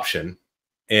option.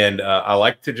 And I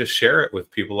like to just share it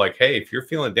with people like, hey, if you're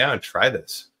feeling down, try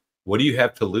this. What do you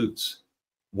have to lose?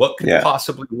 What could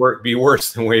possibly be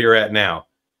worse than where you're at now?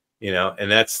 You know, and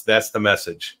that's the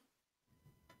message.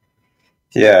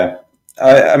 Yeah.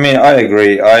 I mean, I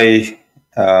agree.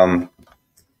 Going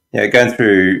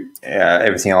through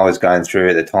everything I was going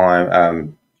through at the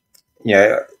time,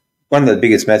 one of the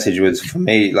biggest messages was for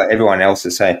me, like everyone else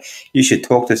is saying, you should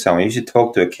talk to someone, you should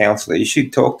talk to a counselor, you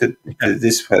should talk to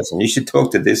this person, you should talk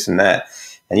to this and that,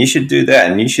 and you should do that,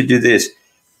 and you should do this.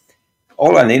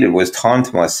 All I needed was time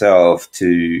to myself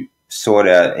to sort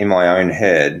out in my own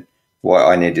head what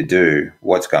I need to do,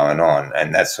 what's going on,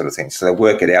 and that sort of thing. So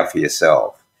work it out for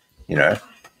yourself, you know.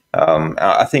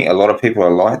 I think a lot of people are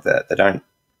like that. They don't.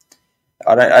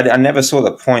 I never saw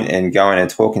the point in going and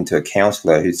talking to a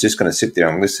counselor who's just going to sit there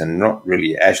and listen, not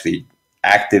really actually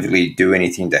actively do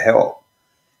anything to help.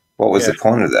 What was the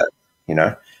point of that? You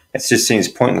know, it just seems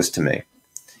pointless to me.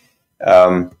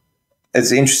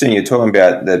 It's interesting you're talking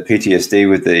about the PTSD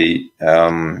with the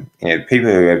people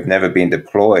who have never been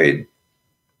deployed.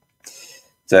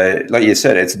 So, like you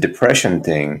said, it's a depression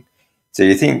thing. So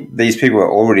you think these people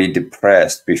were already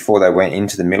depressed before they went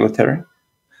into the military?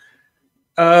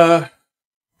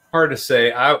 Hard to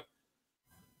say. I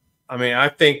mean, I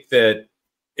think that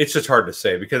it's just hard to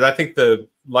say because I think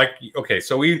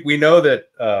so we know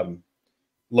that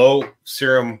low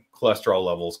serum cholesterol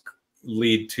levels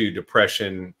lead to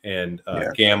depression and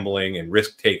gambling and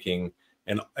risk taking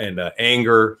and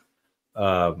anger,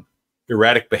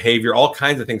 erratic behavior. All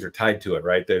kinds of things are tied to it,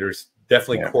 right? There's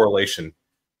definitely correlation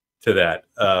to that,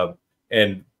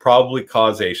 and probably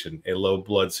causation, a low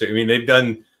blood serum. I mean, they've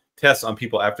done tests on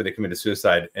people after they committed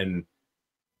suicide, and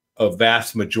a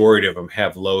vast majority of them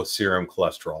have low serum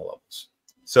cholesterol levels.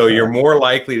 So you're more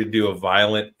likely to do a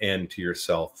violent end to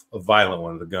yourself, a violent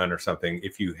one with a gun or something,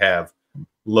 if you have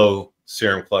low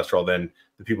serum cholesterol than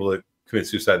the people that commit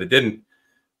suicide that didn't.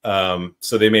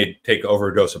 So they may take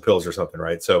overdose of pills or something,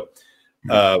 right? So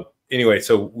anyway,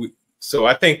 so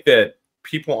I think that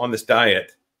people on this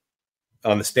diet,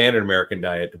 on the standard American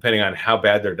diet, depending on how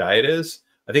bad their diet is,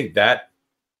 I think that,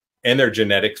 and their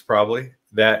genetics probably,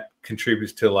 that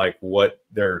contributes to like what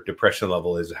their depression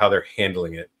level is, how they're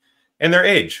handling it, and their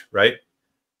age, right?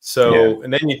 So,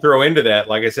 and then you throw into that,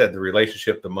 like I said, the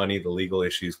relationship, the money, the legal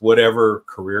issues, whatever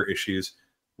career issues,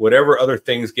 whatever other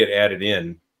things get added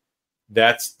in,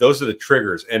 those are the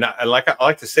triggers. And I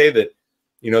like to say that,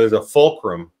 you know, there's a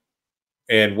fulcrum,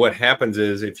 and what happens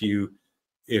is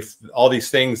if all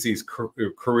these things, these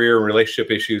career and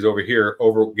relationship issues over here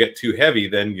get too heavy,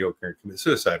 then you'll commit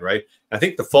suicide, right? I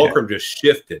think the fulcrum just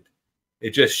shifted.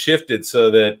 It just shifted so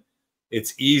that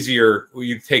it's easier.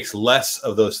 It takes less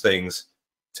of those things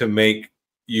to make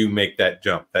you make that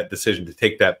jump, that decision to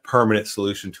take that permanent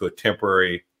solution to a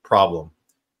temporary problem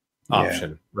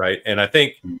option, right? And I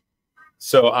think,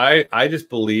 so I just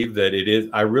believe that it is,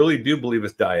 I really do believe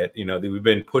it's diet. You know, that we've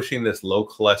been pushing this low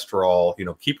cholesterol, you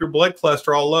know, keep your blood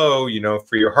cholesterol low, you know,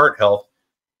 for your heart health.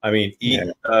 I mean,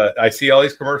 I see all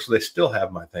these commercials, they still have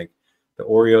them, I think. The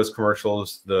Oreos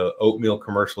commercials, the oatmeal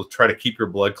commercials, try to keep your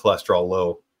blood cholesterol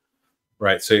low,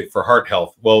 right? So for heart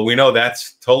health. Well, we know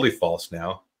that's totally false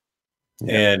now.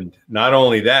 And not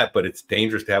only that, but it's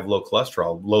dangerous to have low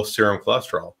cholesterol, low serum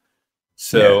cholesterol.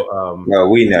 So, well,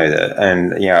 we know that,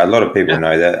 and a lot of people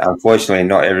know that. Unfortunately,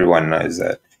 not everyone knows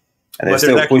that, and they're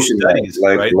still pushing studies,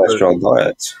 low cholesterol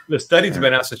diets. The studies have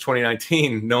been out since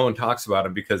 2019. No one talks about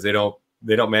them because they don't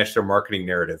match their marketing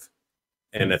narrative,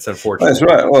 and that's unfortunate. That's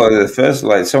right. Well, the first,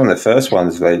 like some of the first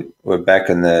ones, were back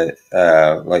in the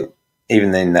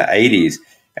even in the 80s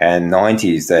and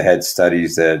 90s. They had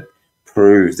studies that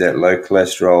proved that low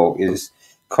cholesterol is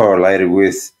correlated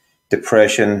with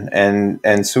depression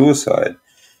and suicide.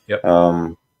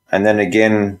 And then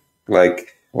again,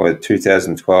 like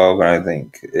 2012, and I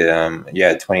think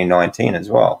 2019 as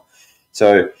well.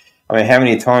 So I mean, how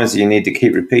many times do you need to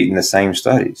keep repeating the same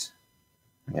studies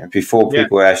before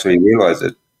people actually realize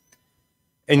it?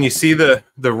 And you see the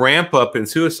ramp up in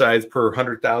suicides per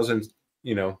 100,000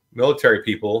 military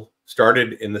people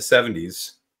started in the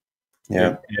 70s.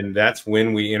 And that's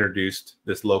when we introduced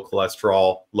this low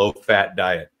cholesterol, low fat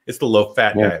diet. It's the low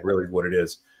fat diet, really, what it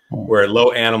is. We're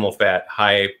low animal fat,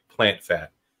 high plant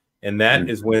fat. And that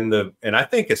is when and I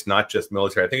think it's not just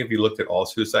military. I think if you looked at all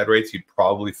suicide rates, you'd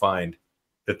probably find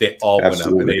that they all went up,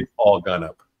 and they've all gone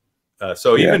up.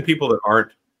 So even people that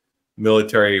aren't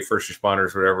military, first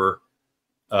responders, whatever,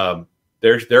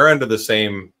 they're under the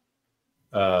same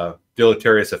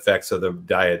deleterious effects of the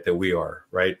diet that we are,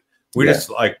 right?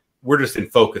 We're just in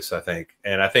focus, I think.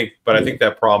 And I think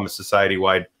that problem is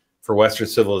society-wide for Western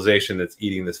civilization that's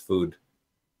eating this food.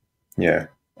 Yeah,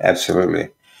 absolutely.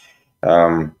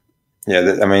 I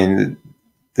mean,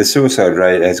 the suicide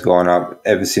rate has gone up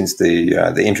ever since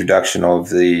the introduction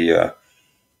of the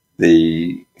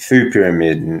food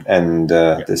pyramid and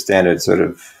the standard sort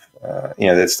of,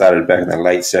 that started back in the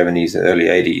late 70s, early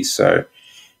 80s. So,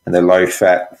 and the low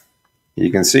fat, you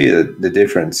can see the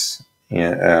difference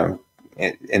in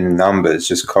the numbers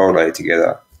just correlate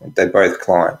together. They both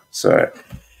climb. So,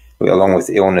 along with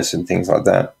illness and things like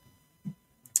that.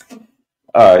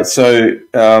 All right. So,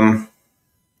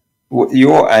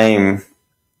 your aim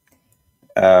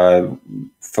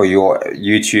for your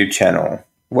YouTube channel,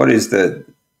 where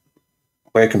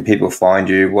can people find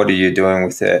you? What are you doing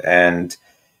with it? And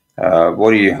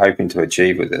what are you hoping to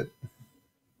achieve with it?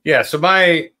 Yeah. So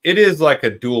it is like a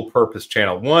dual purpose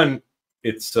channel. One,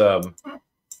 it's, the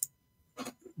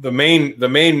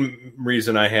main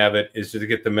reason I have it is to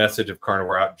get the message of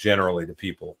carnivore out generally to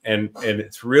people. And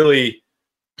it's really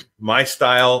my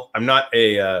style. I'm not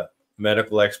a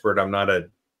medical expert. I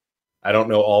don't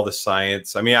know all the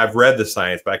science. I mean, I've read the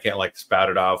science, but I can't like spout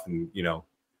it off. And,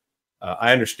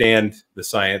 I understand the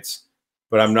science,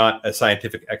 but I'm not a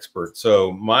scientific expert.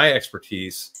 So my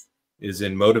expertise is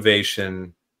in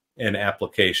motivation and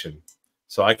application.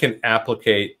 So I can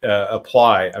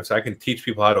apply. So I can teach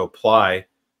people how to apply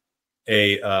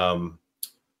I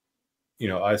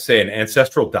say an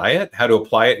ancestral diet, how to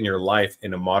apply it in your life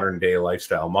in a modern day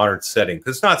lifestyle, modern setting.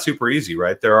 Because it's not super easy,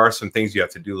 right? There are some things you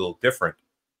have to do a little different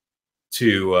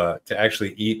to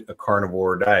actually eat a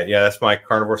carnivore diet. Yeah, that's my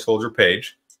Carnivore Soldier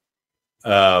page.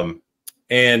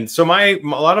 And so a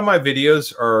lot of my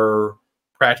videos are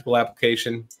practical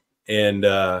application and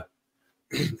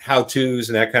how-tos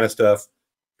and that kind of stuff.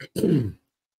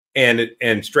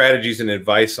 and strategies and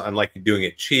advice on like doing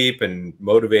it cheap and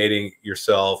motivating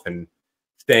yourself and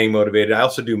staying motivated. I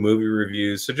also do movie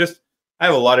reviews. So just, I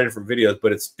have a lot of different videos,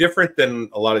 but it's different than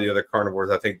a lot of the other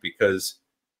carnivores, I think, because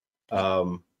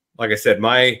like I said,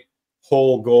 my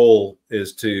whole goal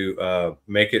is to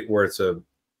make it where it's an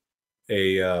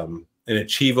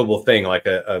achievable thing, like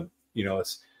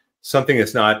it's something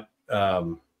that's not,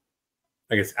 I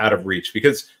guess, out of reach,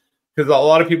 because a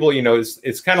lot of people,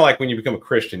 it's kind of like when you become a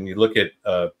Christian, you look at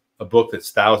a book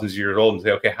that's thousands of years old and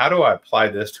say, okay, how do I apply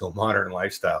this to a modern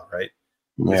lifestyle, right?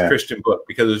 Yeah. This Christian book,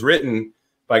 because it was written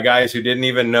by guys who didn't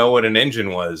even know what an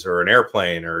engine was or an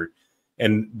airplane,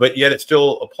 but yet it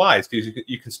still applies, because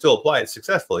you can still apply it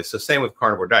successfully. So same with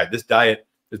carnivore diet. This diet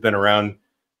has been around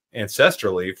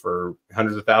ancestrally for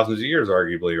hundreds of thousands of years,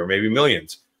 arguably, or maybe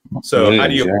millions. So how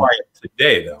do you apply it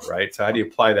today, though, right? So how do you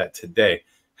apply that today?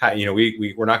 How,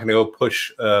 we're not going to go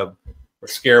push or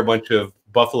scare a bunch of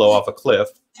buffalo off a cliff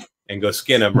and go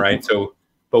skin them, right? So,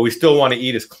 but we still want to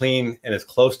eat as clean and as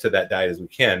close to that diet as we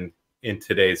can in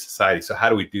today's society. So how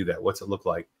do we do that? What's it look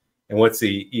like? And what's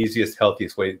the easiest,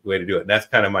 healthiest way to do it? And that's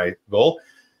kind of my goal.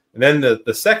 And then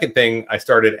the second thing I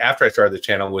started after I started the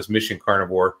channel was Mission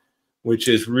Carnivore, which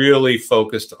is really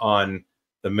focused on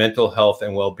the mental health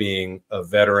and well-being of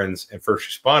veterans and first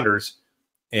responders,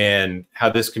 and how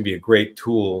this can be a great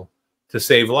tool to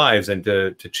save lives and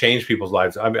to change people's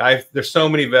lives. I mean, there's so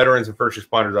many veterans and first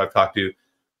responders I've talked to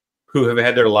who have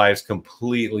had their lives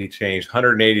completely changed,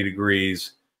 180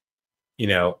 degrees,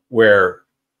 where,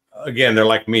 again, they're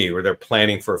like me, where they're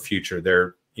planning for a future.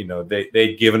 They're,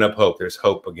 they've given up hope. There's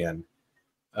hope again.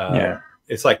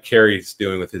 It's like Kerry's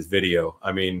doing with his video.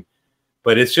 I mean,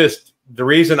 but it's just, the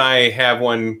reason I have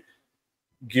one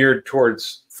geared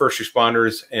towards first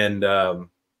responders and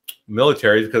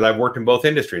military is because I've worked in both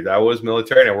industries. I was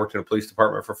military and I worked in a police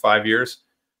department for 5 years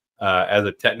as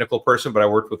a technical person, but I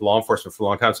worked with law enforcement for a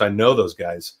long time. So I know those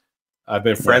guys. I've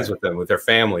been friends with them, with their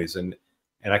families. And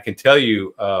I can tell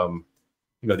you,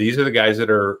 these are the guys that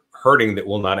are hurting that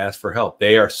will not ask for help.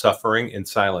 They are suffering in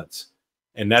silence.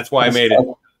 And that's why I made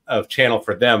a channel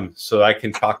for them, so I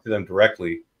can talk to them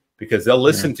directly, because they'll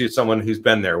listen to someone who's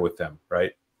been there with them,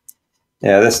 right?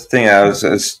 Yeah, that's the thing. I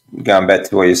was going back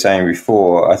to what you're saying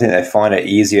before. I think they find it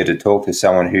easier to talk to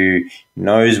someone who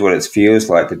knows what it feels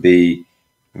like to be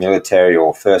military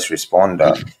or first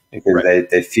responder, because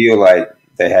they feel like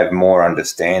they have more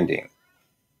understanding,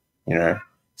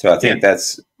 So I think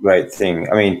that's a great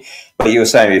thing. I mean, what you were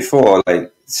saying before,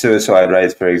 like suicide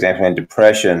rates, for example, and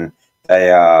depression,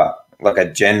 they are like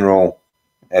a general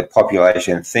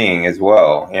population thing as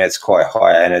well. It's quite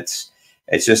high, and it's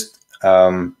just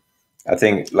I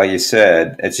think, like you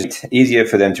said, it's just easier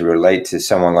for them to relate to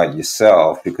someone like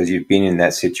yourself, because you've been in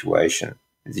that situation.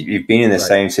 You've been in the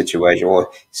same situation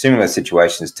or similar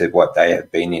situations to what they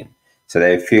have been in, so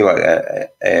they feel like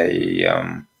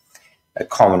a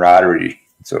camaraderie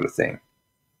sort of thing.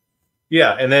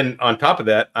 Yeah, and then on top of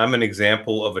that, I'm an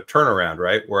example of a turnaround,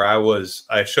 right? Where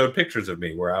I showed pictures of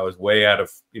me where I was way out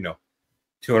of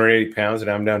 280 pounds, and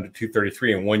I'm down to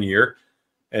 233 in 1 year,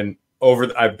 and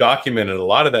I've documented a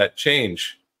lot of that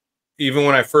change. Even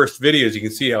when I first videos, you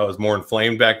can see I was more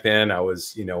inflamed back then. I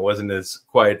was, wasn't as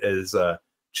quite as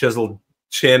chiseled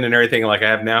chin and everything like I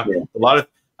have now. Yeah.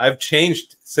 I've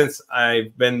changed since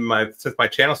since my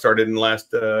channel started in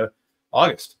last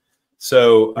August.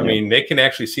 So, I mean, they can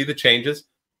actually see the changes,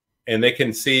 and they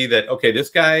can see that, okay, this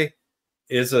guy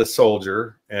is a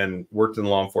soldier and worked in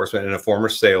law enforcement and a former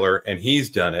sailor, and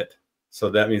he's done it. So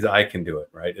that means I can do it,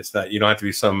 right? It's not, you don't have to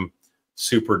be some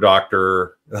super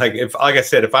doctor. Like I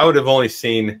said, if I would have only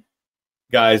seen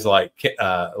guys like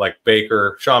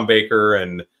Sean Baker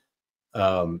and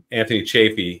Anthony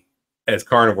Chafee as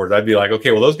carnivores, I'd be like,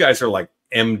 okay, well, those guys are like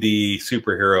MD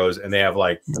superheroes, and they have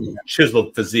like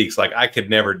chiseled physiques. Like I could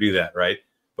never do that, right?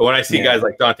 But when I see guys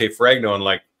like Dante Ferragno and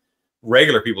like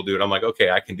regular people do it, I'm like,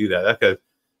 okay, I can do that.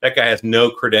 That guy has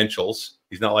no credentials.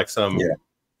 He's not like some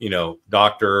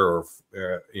doctor or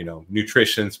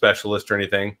nutrition specialist or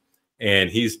anything. And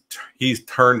he's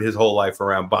turned his whole life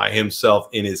around by himself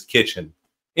in his kitchen,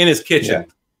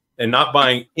 and not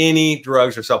buying any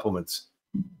drugs or supplements.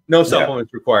 No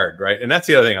supplements required, right? And that's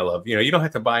the other thing I love. You don't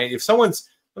have to buy.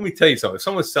 Let me tell you something. If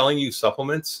someone's selling you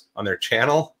supplements on their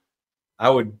channel, I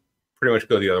would pretty much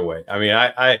go the other way. I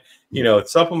mean,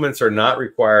 supplements are not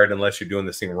required unless you're doing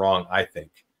this thing wrong, I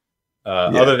think.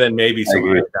 Other than maybe some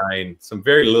iodine, some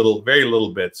very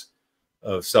little bits.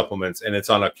 of supplements, and it's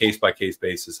on a case-by-case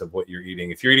basis of what you're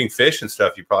eating. If you're eating fish and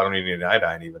stuff, you probably don't need any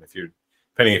iodine, even if you're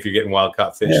getting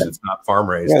wild-caught fish that's not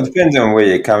farm-raised. Well, it depends on where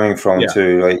you're coming from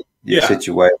too, like your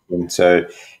situation. So,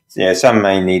 some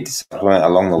may need to supplement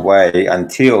along the way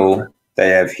until they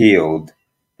have healed,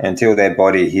 until their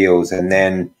body heals, and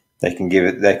then they can get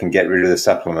rid of the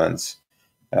supplements.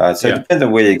 So it depends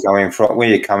on where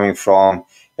you're coming from,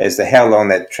 as to how long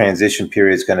that transition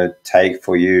period is going to take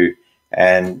for you,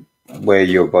 and where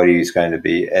your body is going to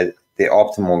be at the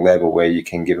optimal level where you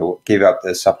can give up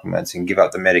the supplements and give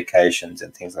up the medications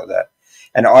and things like that.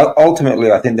 And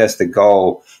ultimately, I think that's the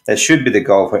goal. That should be the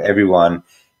goal for everyone,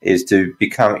 is to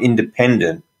become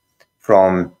independent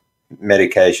from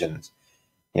medications.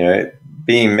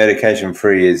 Being medication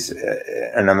free is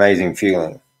an amazing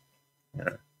feeling.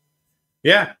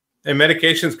 Yeah. And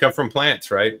medications come from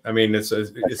plants, right? I mean, it's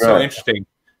so interesting.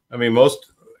 I mean,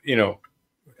 most,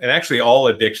 and actually all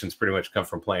addictions pretty much come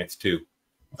from plants too,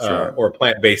 or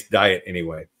plant-based diet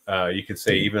anyway. You could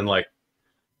say even like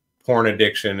porn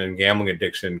addiction and gambling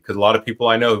addiction, because a lot of people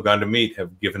I know who've gone to meat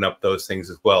have given up those things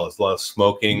as well. As well as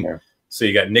smoking. Yeah. So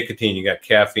you got nicotine, you got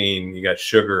caffeine, you got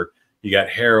sugar, you got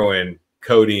heroin,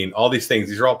 codeine, all these things.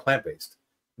 These are all plant-based.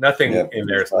 Nothing in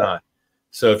there is not.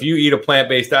 So if you eat a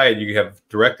plant-based diet, you have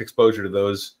direct exposure to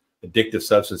those addictive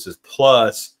substances.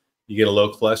 Plus, you get a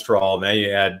low cholesterol. Now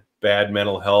you add bad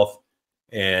mental health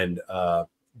and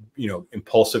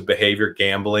impulsive behavior,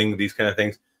 gambling, these kind of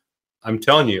things. I'm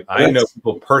telling you, I know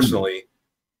people personally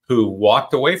who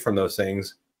walked away from those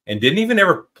things and didn't even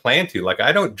ever plan to. Like,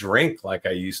 I don't drink like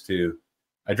I used to.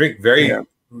 I drink very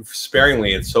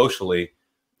sparingly and socially.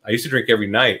 I used to drink every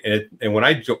night, and when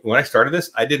I started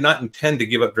this, I did not intend to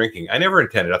give up drinking. I never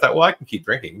intended. I thought, well, I can keep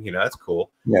drinking. That's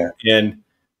cool. Yeah. And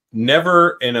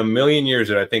never in a million years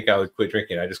did I think I would quit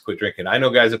drinking. I just quit drinking. I know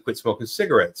guys that quit smoking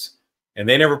cigarettes, and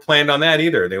they never planned on that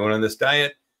either. They went on this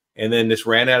diet, and then just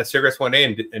ran out of cigarettes one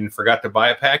day and forgot to buy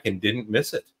a pack and didn't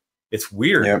miss it. It's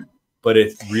weird, but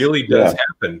it really does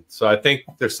happen. So I think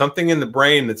there's something in the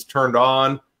brain that's turned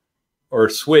on or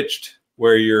switched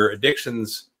where your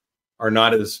addictions are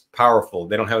not as powerful.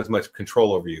 They don't have as much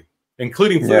control over you,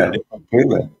 including food,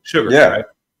 sugar. Yeah, right?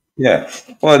 Yeah.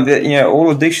 Well, all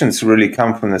addictions really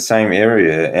come from the same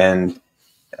area. And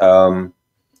I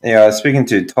was speaking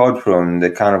to Todd from the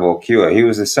Carnivore Cure. He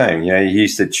was the same. He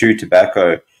used to chew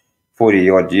tobacco 40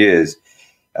 odd years,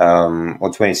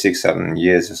 or 26 something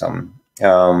years or something.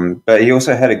 But he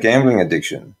also had a gambling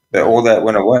addiction. But all that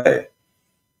went away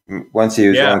once he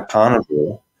was on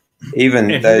carnivore.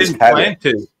 Even and those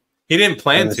habits. He didn't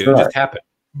plan to. It just happened.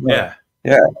 Yeah.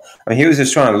 I mean, he was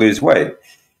just trying to lose weight,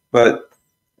 but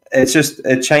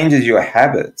it changes your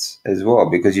habits as well,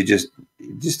 because you just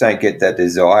don't get that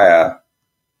desire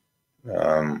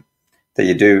that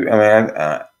you do. I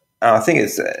mean, I think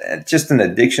it's just an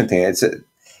addiction thing. It's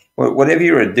whatever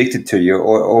you're addicted to, you're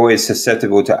always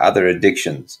susceptible to other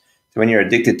addictions. So when you're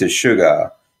addicted to sugar,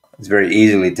 it's very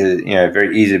easy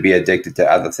to be addicted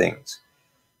to other things.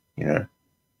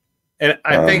 And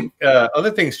I think other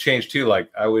things changed too. Like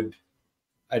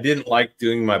I didn't like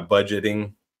doing my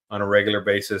budgeting on a regular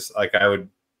basis. Like I would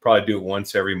probably do it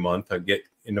once every month. I'd get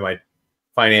into my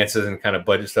finances and kind of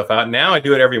budget stuff out. Now I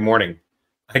do it every morning.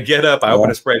 I get up, I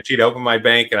open a spreadsheet, I open my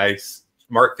bank, and I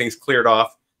mark things cleared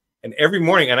off. And every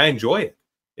morning, and I enjoy it.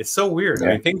 It's so weird. I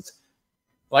mean, things,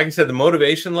 like I said, the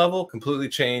motivation level completely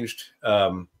changed.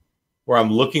 Where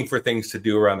I'm looking for things to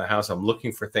do around the house. I'm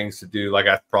looking for things to do. Like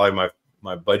probably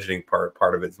my budgeting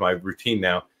part of it's my routine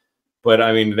now. But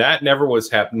I mean, that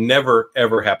never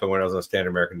ever happened when I was on a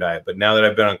standard American diet. But now that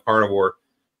I've been on carnivore,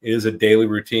 it is a daily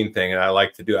routine thing, and I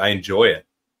like to do. I enjoy it.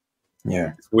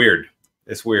 Yeah, it's weird.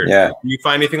 It's weird. Yeah, do you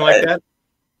find anything like that?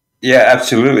 Yeah,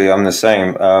 absolutely. I'm the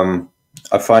same.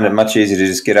 I find it much easier to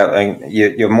just get up, and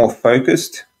you're more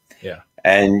focused. Yeah,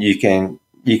 and you can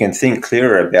think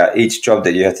clearer about each job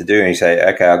that you have to do, and you say,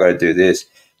 okay, I've got to do this.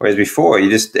 Whereas before,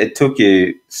 it took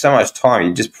you so much time.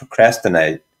 You just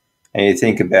procrastinate, and you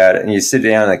think about it, and you sit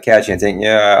down on the couch and you think,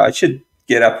 yeah, I should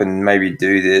get up and maybe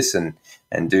do this and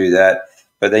do that.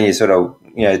 But then you sort of,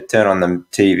 turn on the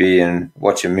TV and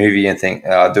watch a movie and think,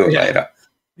 oh, I'll do it later.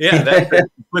 Yeah, that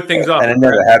put things off. And it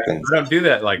never happens. I don't do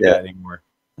that like that anymore.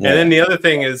 Yeah. And then the other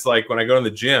thing is, like, when I go to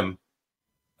the gym,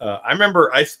 I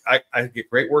remember I get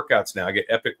great workouts now. I get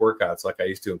epic workouts like I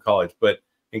used to in college. But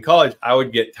in college, I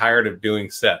would get tired of doing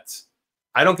sets.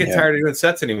 I don't get tired of doing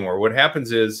sets anymore. What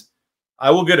happens is I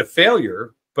will get a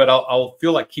failure, but I'll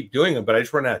feel like keep doing them, but I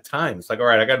just run out of time. It's like, all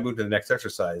right, I got to move to the next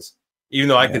exercise, even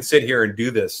though I could sit here and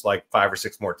do this like 5 or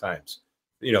 6 more times,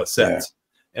 sets.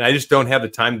 And I just don't have the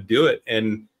time to do it.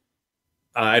 And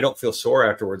I don't feel sore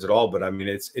afterwards at all. But I mean,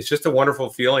 it's just a wonderful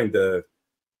feeling to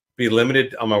be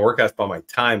limited on my workouts by my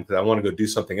time, because I want to go do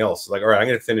something else. Like, all right, I'm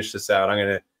going to finish this out. I'm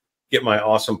going to get my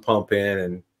awesome pump in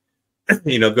and,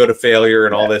 go to failure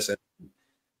and all this.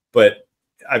 But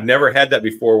I've never had that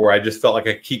before where I just felt like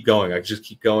I keep going. I just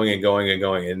keep going and going and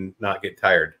going and not get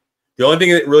tired. The only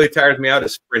thing that really tires me out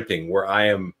is sprinting, where I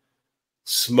am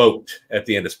smoked at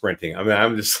the end of sprinting. I mean,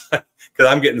 I'm just because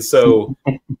I'm getting so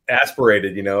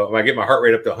aspirated, I get my heart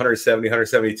rate up to 170,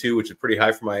 172, which is pretty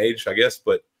high for my age, I guess.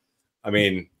 But I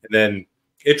mean, and then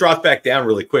it drops back down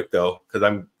really quick though, because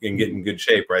I'm getting good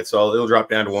shape, right? So it'll drop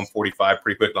down to 145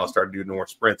 pretty quick, and I'll start doing more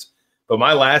sprints. But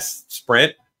my last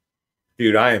sprint,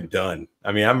 dude, I am done.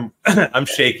 I mean, I'm I'm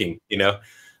shaking,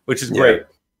 which is great.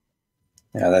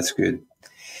 Yeah, that's good.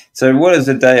 So what does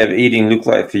a day of eating look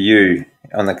like for you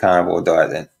on the carnivore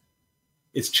diet then?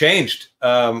 It's changed.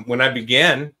 When I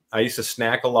began, I used to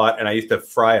snack a lot, and I used to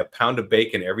fry a pound of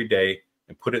bacon every day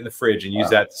and put it in the fridge and use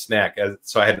that to snack.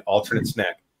 So I had an alternate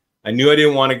snack. I knew I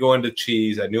didn't want to go into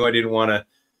cheese. I knew I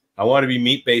wanted to be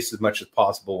meat-based as much as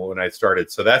possible when I started.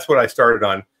 So that's what I started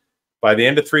on. By the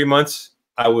end of 3 months,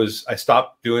 I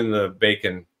stopped doing the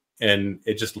bacon, and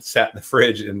it just sat in the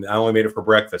fridge, and I only made it for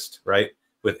breakfast, right,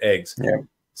 with eggs. Yeah.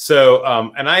 So,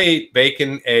 and I ate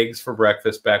bacon, eggs for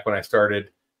breakfast back when I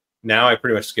started. Now I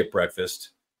pretty much skip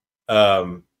breakfast.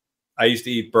 I used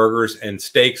to eat burgers and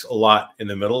steaks a lot in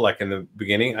the middle, like in the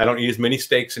beginning. I don't eat as many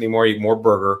steaks anymore. I eat more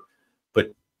burger.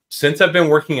 But since I've been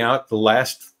working out the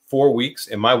last 4 weeks,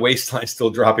 and my waistline's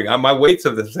still dropping, my weights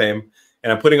are the same,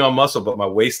 and I'm putting on muscle, but my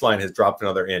waistline has dropped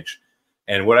another inch.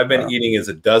 And what I've been eating is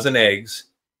a dozen eggs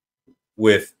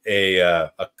with a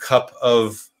cup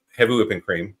of heavy whipping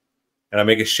cream, and I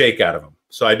make a shake out of them.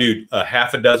 So I do a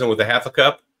half a dozen with a half a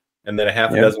cup, and then a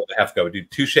half a dozen with a half a cup. I do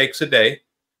 2 shakes a day,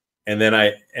 and then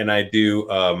I do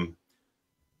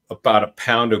about a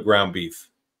pound of ground beef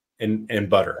and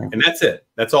butter, and that's it.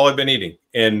 That's all I've been eating.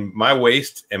 And my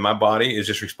waist and my body is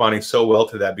just responding so well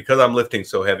to that, because I'm lifting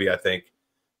so heavy, I think,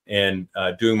 and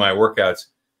doing my workouts,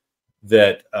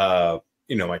 that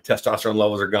my testosterone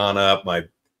levels are gone up.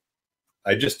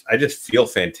 I just feel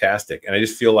fantastic, and I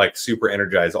just feel like super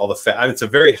energized. All the fat. I mean, it's a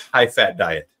very high fat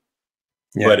diet,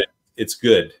 but it's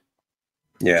good.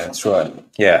 Yeah, that's right.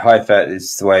 Yeah, high fat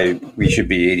is the way we should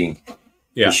be eating.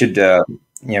 Yeah,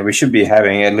 we should be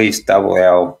having at least double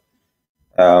our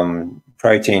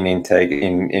protein intake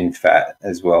in fat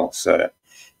as well. So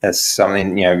that's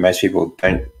something most people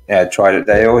don't try to.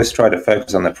 They always try to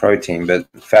focus on the protein, but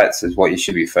fats is what you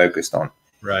should be focused on.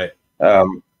 Right.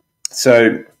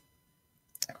 So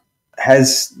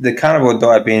has the carnivore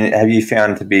diet been, have you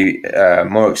found to be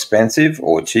more expensive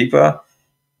or cheaper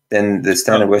than the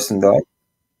standard Western diet?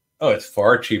 Oh, it's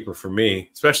far cheaper for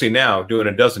me, especially now doing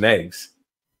a dozen eggs.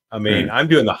 I mean, I'm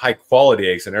doing the high quality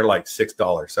eggs, and they're like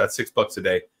 $6. So that's $6 a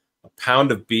day. A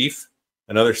pound of beef,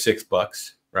 another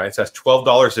 $6, right? So that's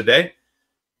 $12 a day,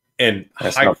 and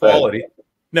that's high quality.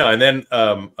 No, and then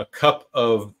a cup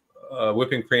of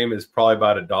whipping cream is probably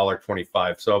about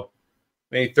 $1.25. So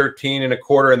maybe 13 and a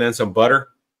quarter, and then some butter.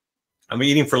 I'm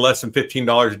eating for less than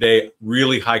 $15 a day,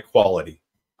 really high quality.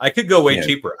 I could go way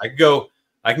cheaper.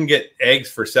 I can get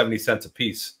eggs for 70 cents a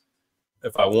piece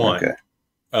if I want.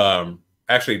 Okay.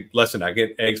 Actually, less than that. I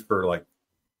get eggs for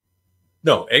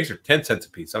eggs are 10 cents a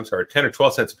piece. I'm sorry, 10 or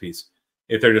 12 cents a piece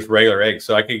if they're just regular eggs.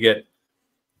 So I could get,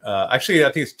 actually,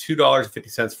 I think it's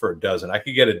 $2.50 for a dozen. I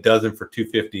could get a dozen for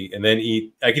 $2.50, and then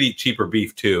I could eat cheaper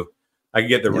beef too. I could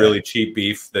get the really cheap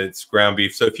beef that's ground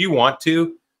beef. So if you want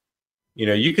to,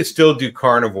 you could still do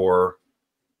carnivore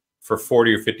for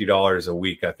 $40 or $50 a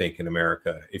week, I think, in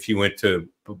America. If you went to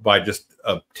buy just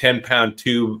a 10-pound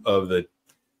tube of the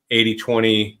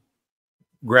 80/20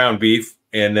 ground beef,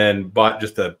 and then bought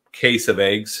just a case of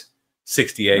eggs,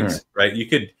 60 eggs, right? You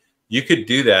could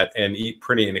do that and eat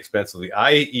pretty inexpensively.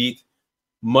 I eat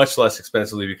much less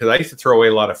expensively because I used to throw away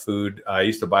a lot of food. I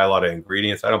used to buy a lot of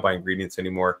ingredients. I don't buy ingredients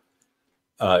anymore.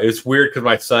 It's weird because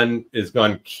my son is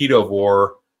gone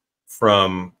ketovore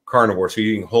from carnivore, so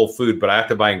eating whole food, but I have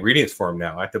to buy ingredients for him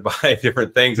now. I have to buy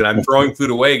different things, and I'm throwing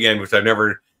food away again, which I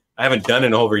haven't done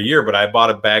in over a year. But I bought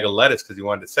a bag of lettuce because he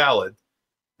wanted a salad,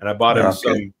 and I bought him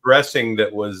some dressing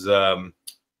that was the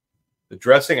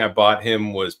dressing I bought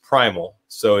him was primal,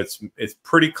 so it's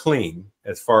pretty clean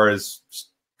as far as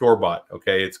store bought.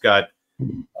 Okay, it's got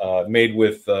made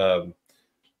with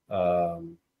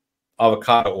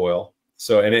avocado oil,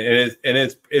 so and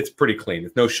it's pretty clean.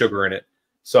 There's no sugar in it.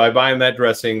 So I buy him that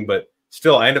dressing, but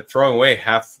still I end up throwing away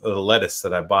half of the lettuce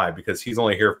that I buy because he's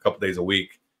only here a couple days a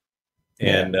week.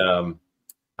 And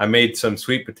I made some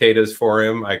sweet potatoes for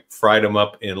him. I fried them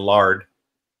up in lard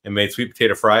and made sweet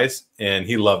potato fries, and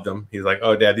he loved them. He's like,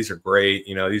 "Oh, Dad, these are great.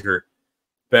 You know, these are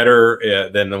better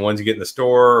than the ones you get in the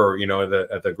store, or you know,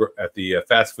 at the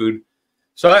fast food."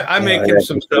 So I make him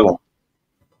some stuff. Cool.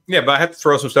 Yeah, but I have to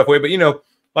throw some stuff away. But you know,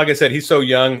 like I said, he's so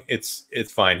young. It's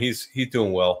fine. He's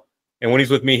doing well. And when he's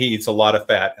with me, he eats a lot of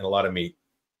fat and a lot of meat.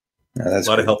 That's a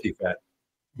lot of healthy fat.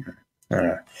 All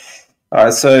right. All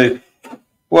right. So,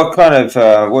 what kind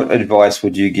of what advice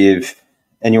would you give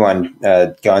anyone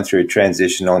going through a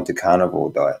transition onto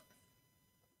carnivore diet?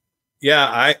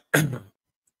 Yeah,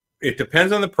 it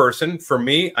depends on the person. For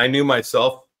me, I knew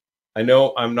myself. I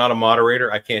know I'm not a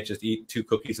moderator. I can't just eat 2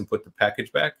 cookies and put the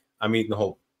package back. I'm eating the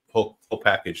whole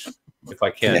package if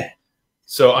I can. Yeah.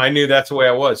 So I knew that's the way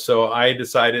I was. So I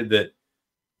decided that,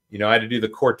 you know, I had to do the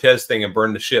Cortez thing and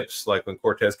burn the ships. Like when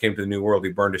Cortez came to the New World,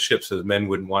 he burned the ships so the men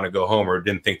wouldn't want to go home or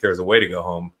didn't think there was a way to go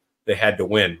home. They had to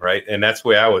win, right? And that's the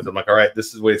way I was. I'm like, all right, this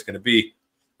is the way it's going to be.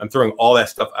 I'm throwing all that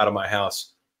stuff out of my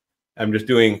house. I'm just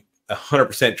doing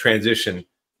 100% transition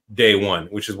day one,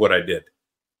 which is what I did.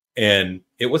 And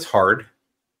it was hard.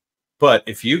 But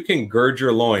if you can gird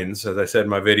your loins, as I said in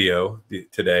my video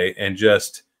today, and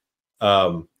just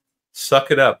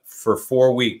suck it up for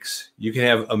 4 weeks, you can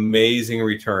have amazing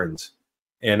returns.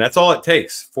 And that's all it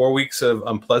takes. 4 weeks of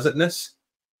unpleasantness.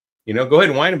 You know, go ahead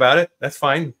and whine about it. That's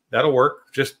fine. That'll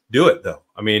work. Just do it, though.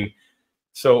 I mean,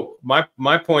 so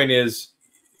my point is,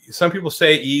 some people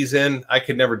say ease in. I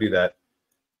could never do that.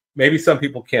 Maybe some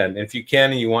people can. And if you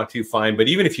can and you want to, fine. But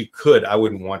even if you could, I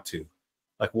wouldn't want to.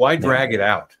 Like, why drag it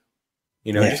out?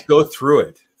 You know, just go through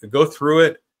it. Go through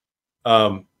it.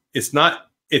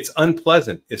 It's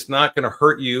unpleasant. It's not going to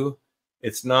hurt you.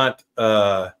 It's not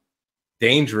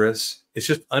dangerous. It's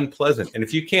just unpleasant. And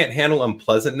if you can't handle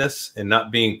unpleasantness and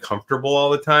not being comfortable all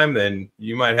the time, then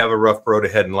you might have a rough road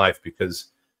ahead in life, because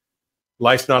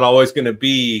life's not always going to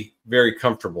be very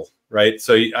comfortable, right?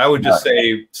 So I would just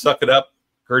say, suck it up,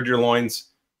 gird your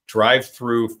loins, drive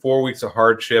through 4 weeks of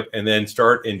hardship, and then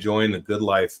start enjoying the good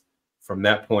life from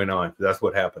that point on. That's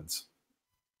what happens.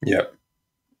 Yep.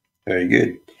 Very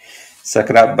good. Suck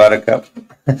it up, buttercup.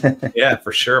 Yeah,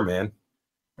 for sure, man.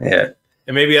 Yeah.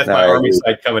 And maybe that's my Army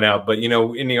side coming out. But, you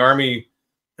know, in the Army,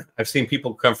 I've seen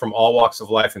people come from all walks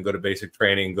of life and go to basic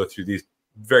training and go through these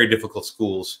very difficult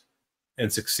schools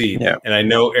and succeed. Yeah. And I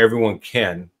know everyone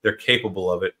can. They're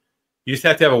capable of it. You just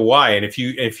have to have a why. And if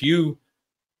you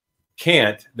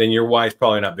can't, then your why is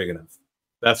probably not big enough.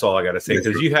 That's all I got to say.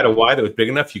 Because you had a why that was big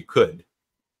enough, you could.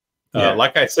 Yeah.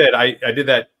 Like I said, I did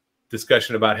that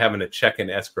discussion about having a check in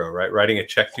escrow, right? Writing a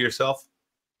check to yourself.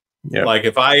 Yeah. Like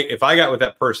if I got with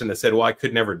that person that said, well, I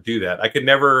could never do that. I could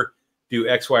never do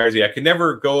X, Y, or Z. I could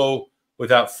never go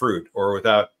without fruit or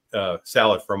without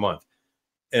salad for a month.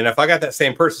 And if I got that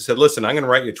same person said, listen, I'm going to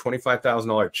write you a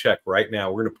 $25,000 check right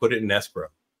now. We're going to put it in escrow.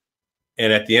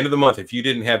 And at the end of the month, if you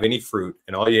didn't have any fruit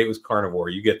and all you ate was carnivore,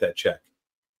 you get that check.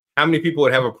 How many people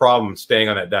would have a problem staying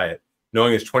on that diet,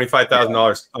 knowing it's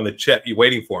 $25,000 on the check you're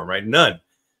waiting for them, right? None.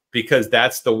 Because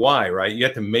that's the why, right? You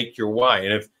have to make your why.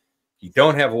 And if you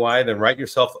don't have a why, then write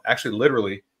yourself, actually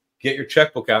literally get your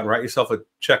checkbook out and write yourself a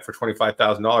check for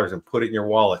 $25,000 and put it in your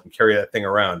wallet and carry that thing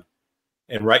around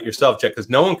and write yourself a check. Because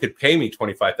no one could pay me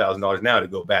 $25,000 now to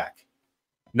go back.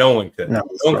 No one could. No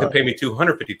one could pay me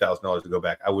 $250,000 to go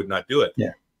back. I would not do it.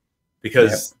 Yeah.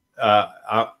 Because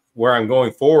where I'm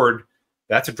going forward,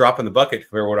 that's a drop in the bucket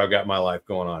compared to what I've got in my life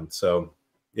going on. So,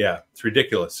 yeah, it's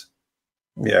ridiculous.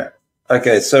 Yeah.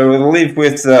 Okay, so we'll leave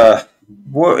with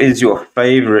what is your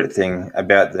favorite thing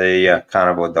about the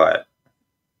carnivore diet?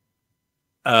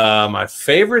 My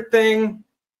favorite thing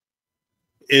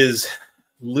is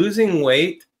losing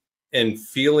weight and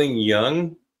feeling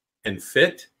young and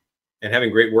fit and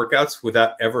having great workouts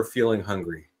without ever feeling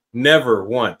hungry. Never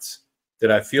once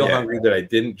did I feel hungry that I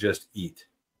didn't just eat.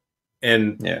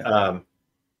 And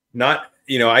not,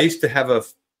 you know, I used to have a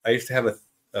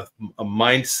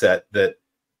mindset that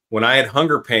when I had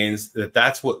hunger pains,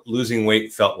 that's what losing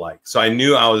weight felt like. So I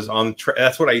knew I was on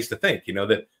that's what I used to think, you know,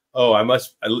 that, oh,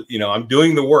 I'm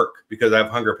doing the work because I have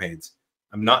hunger pains.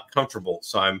 I'm not comfortable.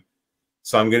 So I'm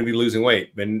going to be losing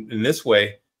weight. But in this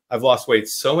way, I've lost weight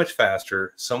so much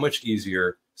faster, so much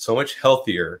easier, so much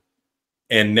healthier,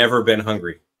 and never been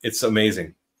hungry. It's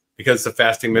amazing because it's a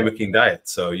fasting mimicking diet.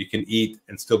 So you can eat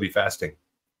and still be fasting.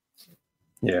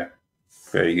 Yeah,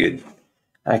 very good.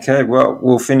 Okay, well,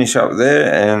 we'll finish up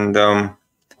there. And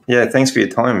yeah, thanks for your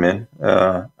time, man.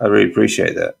 I really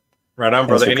appreciate that. Right on,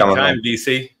 brother. Anytime,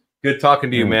 DC. Good talking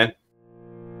to you, man.